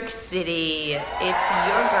 New York City. It's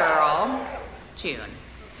your girl, June.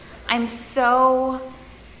 I'm 2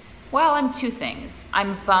 things.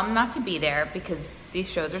 I'm bummed not to be there because these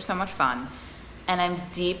shows are so much fun, and I'm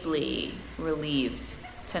deeply relieved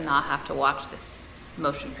to not have to watch this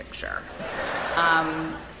motion picture.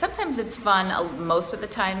 Sometimes it's fun. Most of the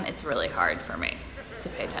time, it's really hard for me to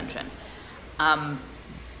pay attention.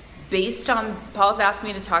 Based on, Paul's asked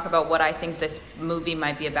me to talk about what I think this movie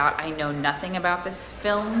might be about. I know nothing about this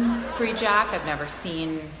film, Freejack. I've never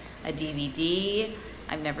seen a DVD.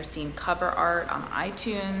 I've never seen cover art on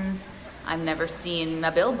iTunes. I've never seen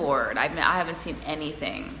a billboard. I haven't seen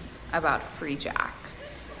anything about Freejack.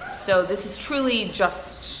 So this is truly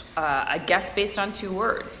just a guess based on 2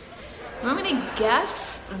 words. I'm going to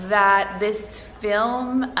guess that this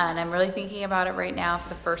film, and I'm really thinking about it right now for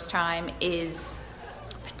the first time, is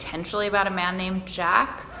potentially about a man named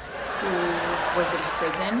Jack who was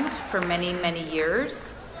imprisoned for many, many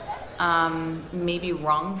years, maybe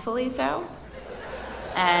wrongfully so,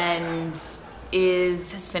 and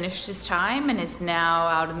has finished his time and is now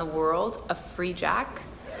out in the world a free Jack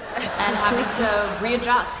and having to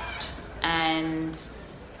readjust and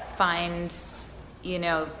find,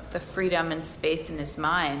 the freedom and space in his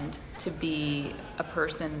mind to be a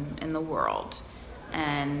person in the world.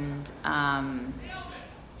 And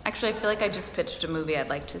actually, I feel like I just pitched a movie I'd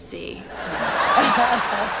like to see.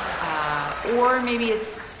 Or maybe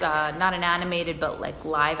it's not an animated, but like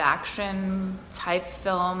live action type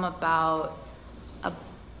film about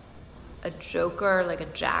a joker, like a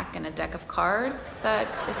jack and a deck of cards that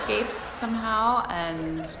escapes somehow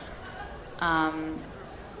and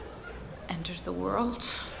enters the world.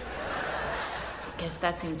 I guess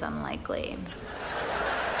that seems unlikely.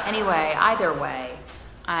 Anyway, either way,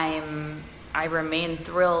 I'm I remain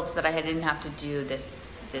thrilled that I didn't have to do this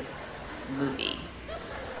movie.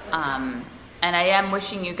 And I am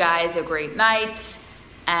wishing you guys a great night,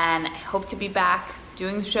 and I hope to be back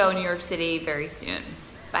doing the show in New York City very soon.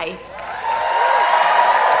 Bye.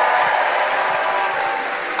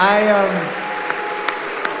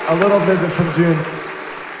 A little visit from June.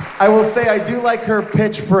 I will say I do like her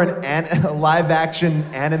pitch for a live-action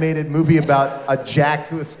animated movie about a Jack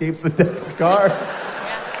who escapes the death of cars.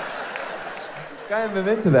 Kind of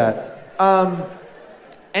into that.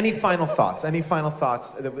 Any final thoughts? I'm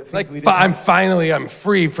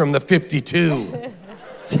free from the 52.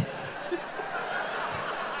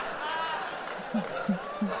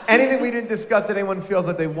 Anything we didn't discuss that anyone feels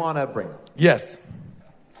that they want to bring? Yes.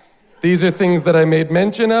 These are things that I made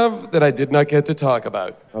mention of that I did not get to talk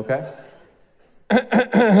about. Okay.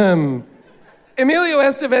 Emilio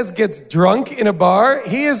Estevez gets drunk in a bar.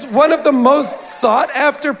 He is one of the most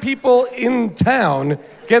sought-after people in town.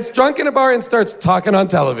 Gets drunk in a bar and starts talking on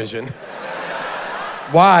television.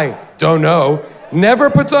 Why? Don't know. Never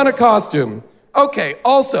puts on a costume. Okay,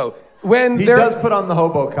 also, when he does put on the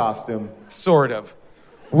hobo costume. Sort of.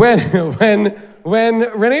 When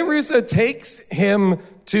Rene Russo takes him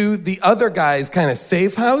to the other guy's kind of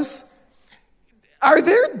safe house, are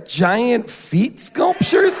there giant feet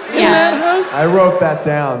sculptures in that house? I wrote that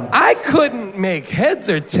down. I couldn't make heads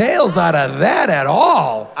or tails out of that at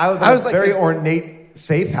all. I was like, very ornate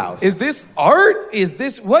safe house. Is this art? Is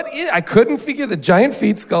this what is? I couldn't figure the giant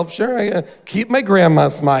feet sculpture. I keep my grandma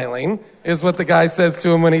smiling is what the guy says to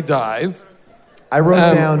him when he dies. I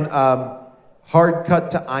wrote down hard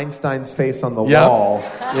cut to Einstein's face on the wall.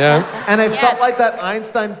 Yeah. And I felt like that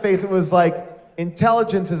Einstein face, it was like,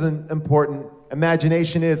 intelligence isn't important,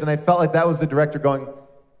 imagination is. And I felt like that was the director going,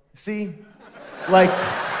 see? Like,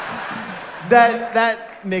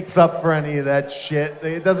 that makes up for any of that shit.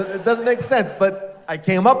 It doesn't make sense, but I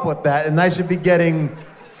came up with that, and I should be getting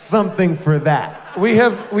something for that. We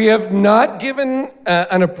have not given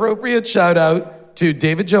an appropriate shout out to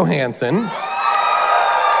David Johansen,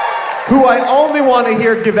 who I only want to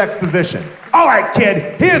hear give exposition. All right,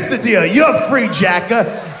 kid, here's the deal. You're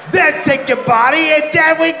Freejacker. Then take your body and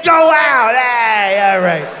then we go out. Hey, all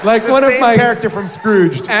right. Like the one same of my character from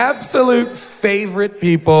Scrooged. Absolute favorite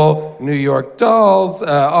people. New York Dolls,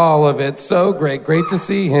 all of it. So great to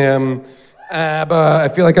see him. But I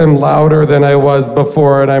feel like I'm louder than I was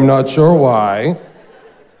before, and I'm not sure why.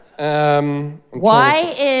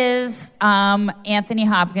 Why is Anthony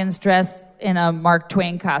Hopkins dressed in a Mark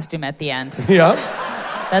Twain costume at the end? Yeah.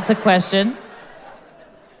 That's a question.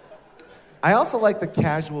 I also like the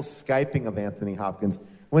casual Skyping of Anthony Hopkins.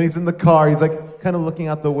 When he's in the car, he's like kind of looking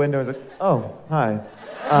out the window. He's like, oh, hi.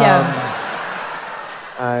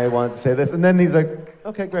 I want to say this. And then he's like,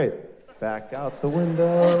 okay, great. Back out the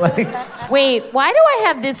window. Wait, why do I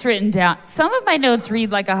have this written down? Some of my notes read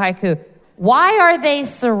like a haiku. Why are they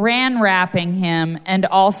saran wrapping him and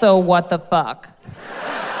also what the fuck?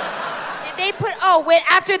 Did they put,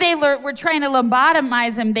 after they were trying to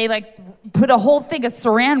lobotomize him, they put a whole thing of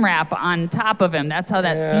saran wrap on top of him. That's how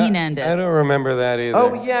that scene ended. I don't remember that either.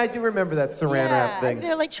 Oh, yeah, I do remember that saran wrap thing.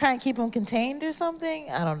 They're trying to keep him contained or something?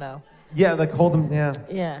 I don't know. Yeah, hold him, yeah.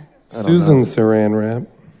 Yeah. Susan saran wrap.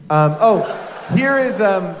 Here is...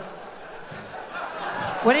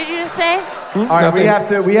 What did you just say? All right, Nothing. we have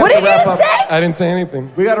to What to did you wrap just up. say? I didn't say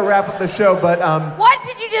anything. We got to wrap up the show, but... What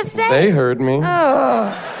did you just say? They heard me.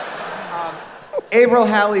 Oh. Avril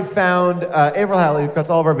Halley, who cuts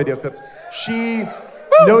all of our video clips, she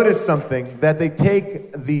noticed something, that they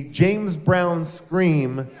take the James Brown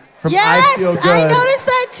scream from I Feel Good. I noticed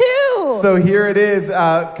that too. So here it is,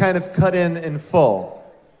 kind of cut in full.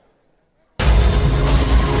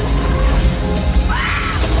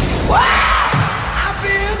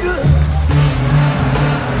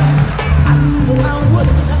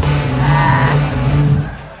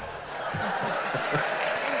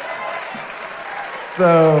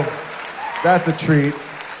 So that's a treat.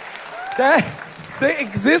 The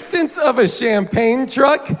existence of a champagne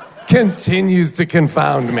truck continues to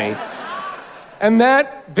confound me. And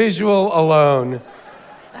that visual alone,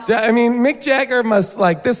 I mean, Mick Jagger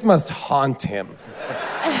this must haunt him.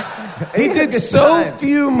 He did so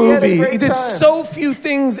few movies. He did so few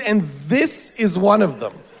things, and this is one of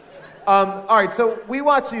them. All right, so we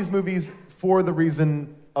watch these movies for the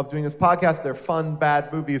reason of doing this podcast. They're fun,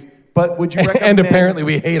 bad movies. But would you recommend... And apparently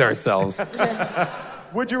we hate ourselves.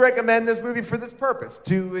 Would you recommend this movie for this purpose?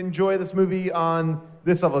 To enjoy this movie on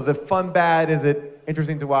this level? Is it fun, bad? Is it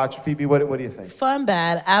interesting to watch? Phoebe, what do you think? Fun,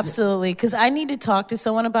 bad, absolutely. Because I need to talk to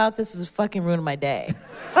someone about this. This is fucking ruining my day.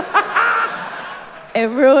 It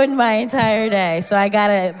ruined my entire day, so I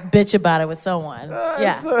gotta bitch about it with someone.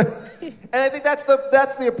 And I think that's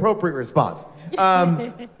the appropriate response.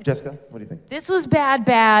 Jessica, what do you think? This was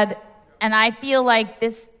bad, and I feel like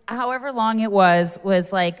this, however long it was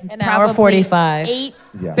like An hour probably 45. 8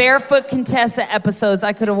 Yeah. Barefoot Contessa episodes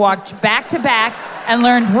I could have watched back to back and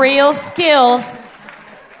learned real skills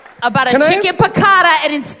about a Can I chicken piccata,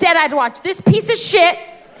 and instead I'd watch this piece of shit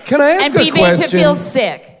Can I ask and a be made question? to feel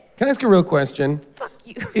sick. Can I ask a real question? Fuck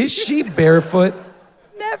you. Is she barefoot?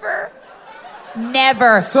 Never.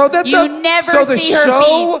 So that's you a, never so the see her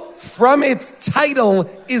show feet. from its title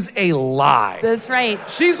is a lie. That's right.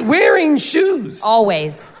 She's wearing shoes.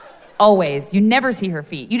 Always. You never see her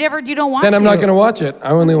feet. You don't want to. Then I'm not going to watch it.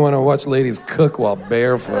 I only want to watch ladies cook while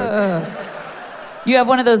barefoot. You have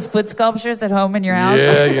one of those foot sculptures at home in your house?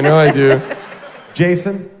 Yeah, you know I do.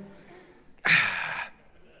 Jason?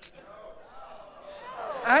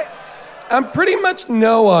 I'm pretty much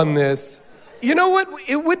no on this. You know what?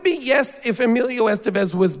 It would be yes if Emilio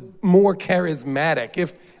Estevez was more charismatic.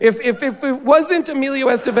 If it wasn't Emilio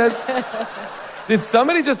Estevez, did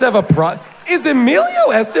somebody just have a Is Emilio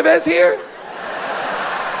Estevez here?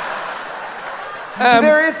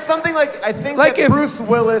 There is something like, I think like that if- Bruce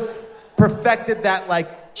Willis perfected that, like,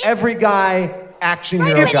 every guy action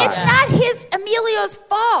hero But guy. it's not Emilio's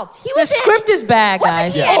fault. He The was script is bad,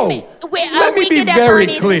 guys. Let me be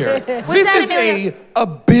very clear. This is a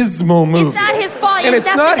abysmal movie. It's not his fault. And He it's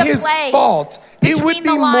has not nothing to his play. fault. It would Between be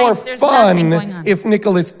the more lines, there's nothing going fun on. if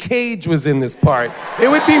Nicolas Cage was in this part. It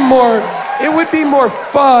would be more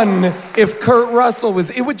fun if Kurt Russell was.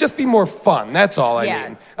 It would just be more fun. That's all I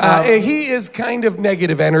mean. He is kind of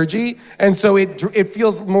negative energy, and so it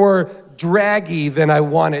feels more draggy than I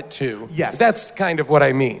want it to. Yes. That's kind of what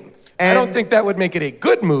I mean. I don't think that would make it a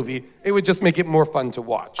good movie. It would just make it more fun to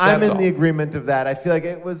watch. I'm That's in all. the agreement of that. I feel like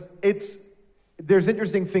there's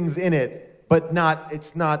interesting things in it, but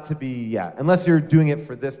it's not to be, unless you're doing it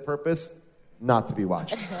for this purpose, not to be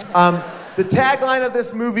watched. The tagline of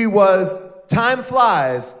this movie was, time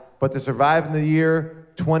flies, but to survive in the year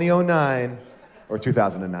 2009, or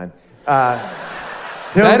 2009,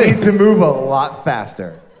 he'll need to move a lot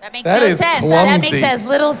faster. That makes That no is sense. clumsy. That makes as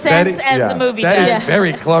little sense as the movie does. That is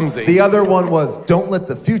very clumsy. The other one was, don't let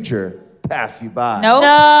the future pass you by. Nope.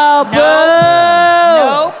 No, boo!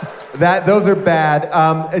 Nope. Those are bad.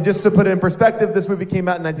 And just to put it in perspective, this movie came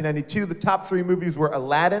out in 1992. The top 3 movies were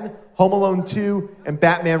Aladdin, Home Alone 2, and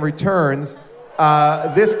Batman Returns.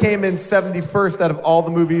 This came in 71st out of all the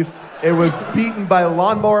movies. It was beaten by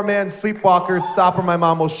Lawnmower Man, Sleepwalkers, Stop or My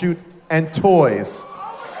Mom Will Shoot, and Toys.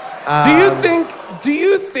 Do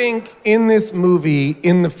you think in this movie,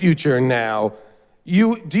 in the future now,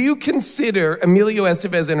 do you consider Emilio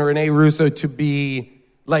Estevez and Rene Russo to be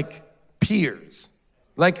like peers?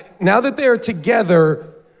 Like now that they're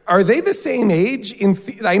together, are they the same age?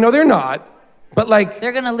 I know they're not, but like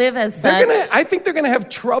They're gonna live as such. I think they're gonna have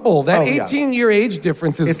trouble. That 18-year age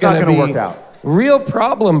difference is It's not gonna gonna be work out. real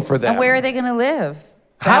problem for them. And where are they gonna live?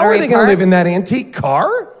 How are Battery they gonna Park? live in that antique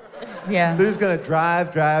car? Yeah. They're just gonna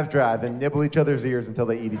drive, and nibble each other's ears until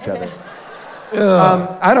they eat each other.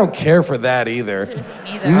 I don't care for that either.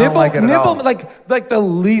 Neither. I don't like it at all. like the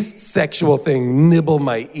least sexual thing. Nibble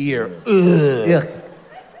my ear. Ugh.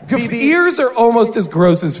 Ears are almost as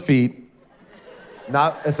gross as feet.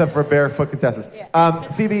 Not except for barefoot contestants.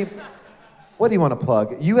 Phoebe, what do you want to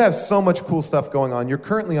plug? You have so much cool stuff going on. You're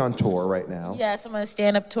currently on tour right now. Yes, I'm on a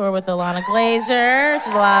stand-up tour with Alana Glazer, which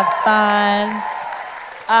is a lot of fun.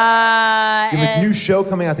 You have a And- new show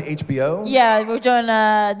coming out to HBO? Yeah, we're doing,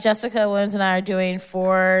 Jessica Williams and I are doing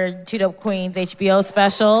 4 Two Dope Queens HBO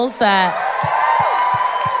specials that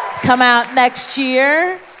come out next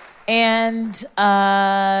year. And,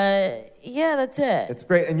 yeah, that's it. It's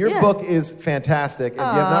great. And your book is fantastic. If you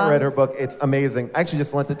have not read her book, it's amazing. I actually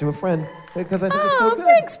just lent it to a friend because I think it's so good.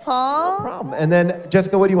 Thanks, Paul. No problem. And then,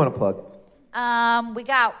 Jessica, what do you want to plug? We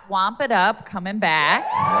got Womp It Up coming back.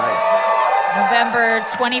 November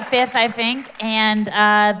 25th, I think. And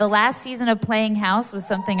the last season of Playing House was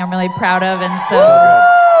something I'm really proud of. And so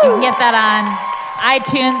you can get that on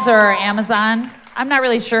iTunes or Amazon. I'm not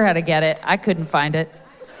really sure how to get it. I couldn't find it.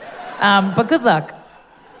 But good luck.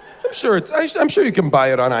 I'm sure you can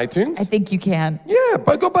buy it on iTunes. I think you can. Yeah,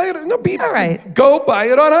 but go buy it. No beats. All right. Go buy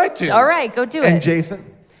it on iTunes. All right, go do it. And Jason?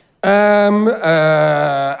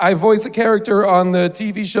 I voice a character on the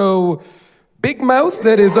TV show Big Mouth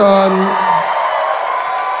that is on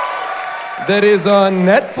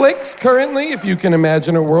Netflix currently, if you can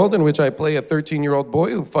imagine a world in which I play a 13-year-old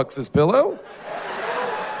boy who fucks his pillow.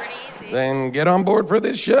 Then get on board for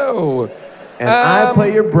this show. And I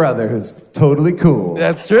play your brother, who's totally cool.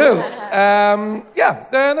 That's true.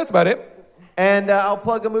 That's about it. And I'll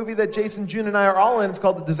plug a movie that Jason, June, and I are all in. It's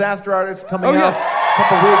called The Disaster Artist, coming out in a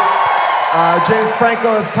couple weeks. James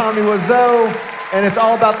Franco as Tommy Wiseau, and it's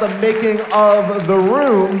all about the making of The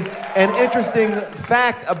Room. An interesting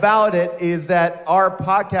fact about it is that our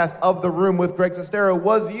podcast of The Room with Greg Sestero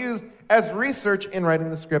was used as research in writing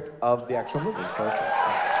the script of the actual movie. So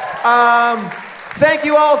thank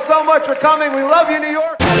you all so much for coming. We love you, New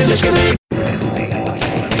York.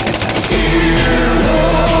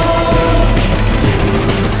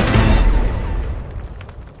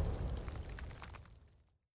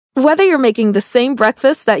 Whether you're making the same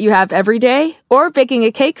breakfast that you have every day or baking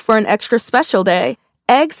a cake for an extra special day,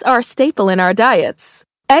 eggs are a staple in our diets.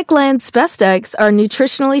 Eggland's best eggs are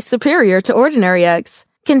nutritionally superior to ordinary eggs,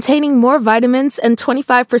 containing more vitamins and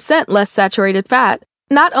 25% less saturated fat.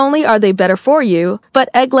 Not only are they better for you,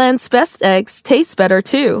 but Eggland's best eggs taste better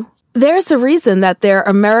too. There's a reason that they're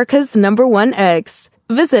America's #1 eggs.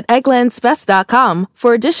 Visit egglandsbest.com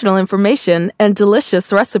for additional information and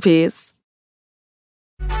delicious recipes.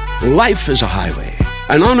 Life is a highway,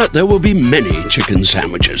 and on it there will be many chicken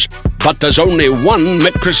sandwiches. But there's only one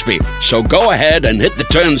McCrispy. So go ahead and hit the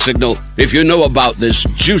turn signal if you know about this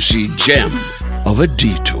juicy gem of a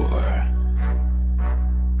detour.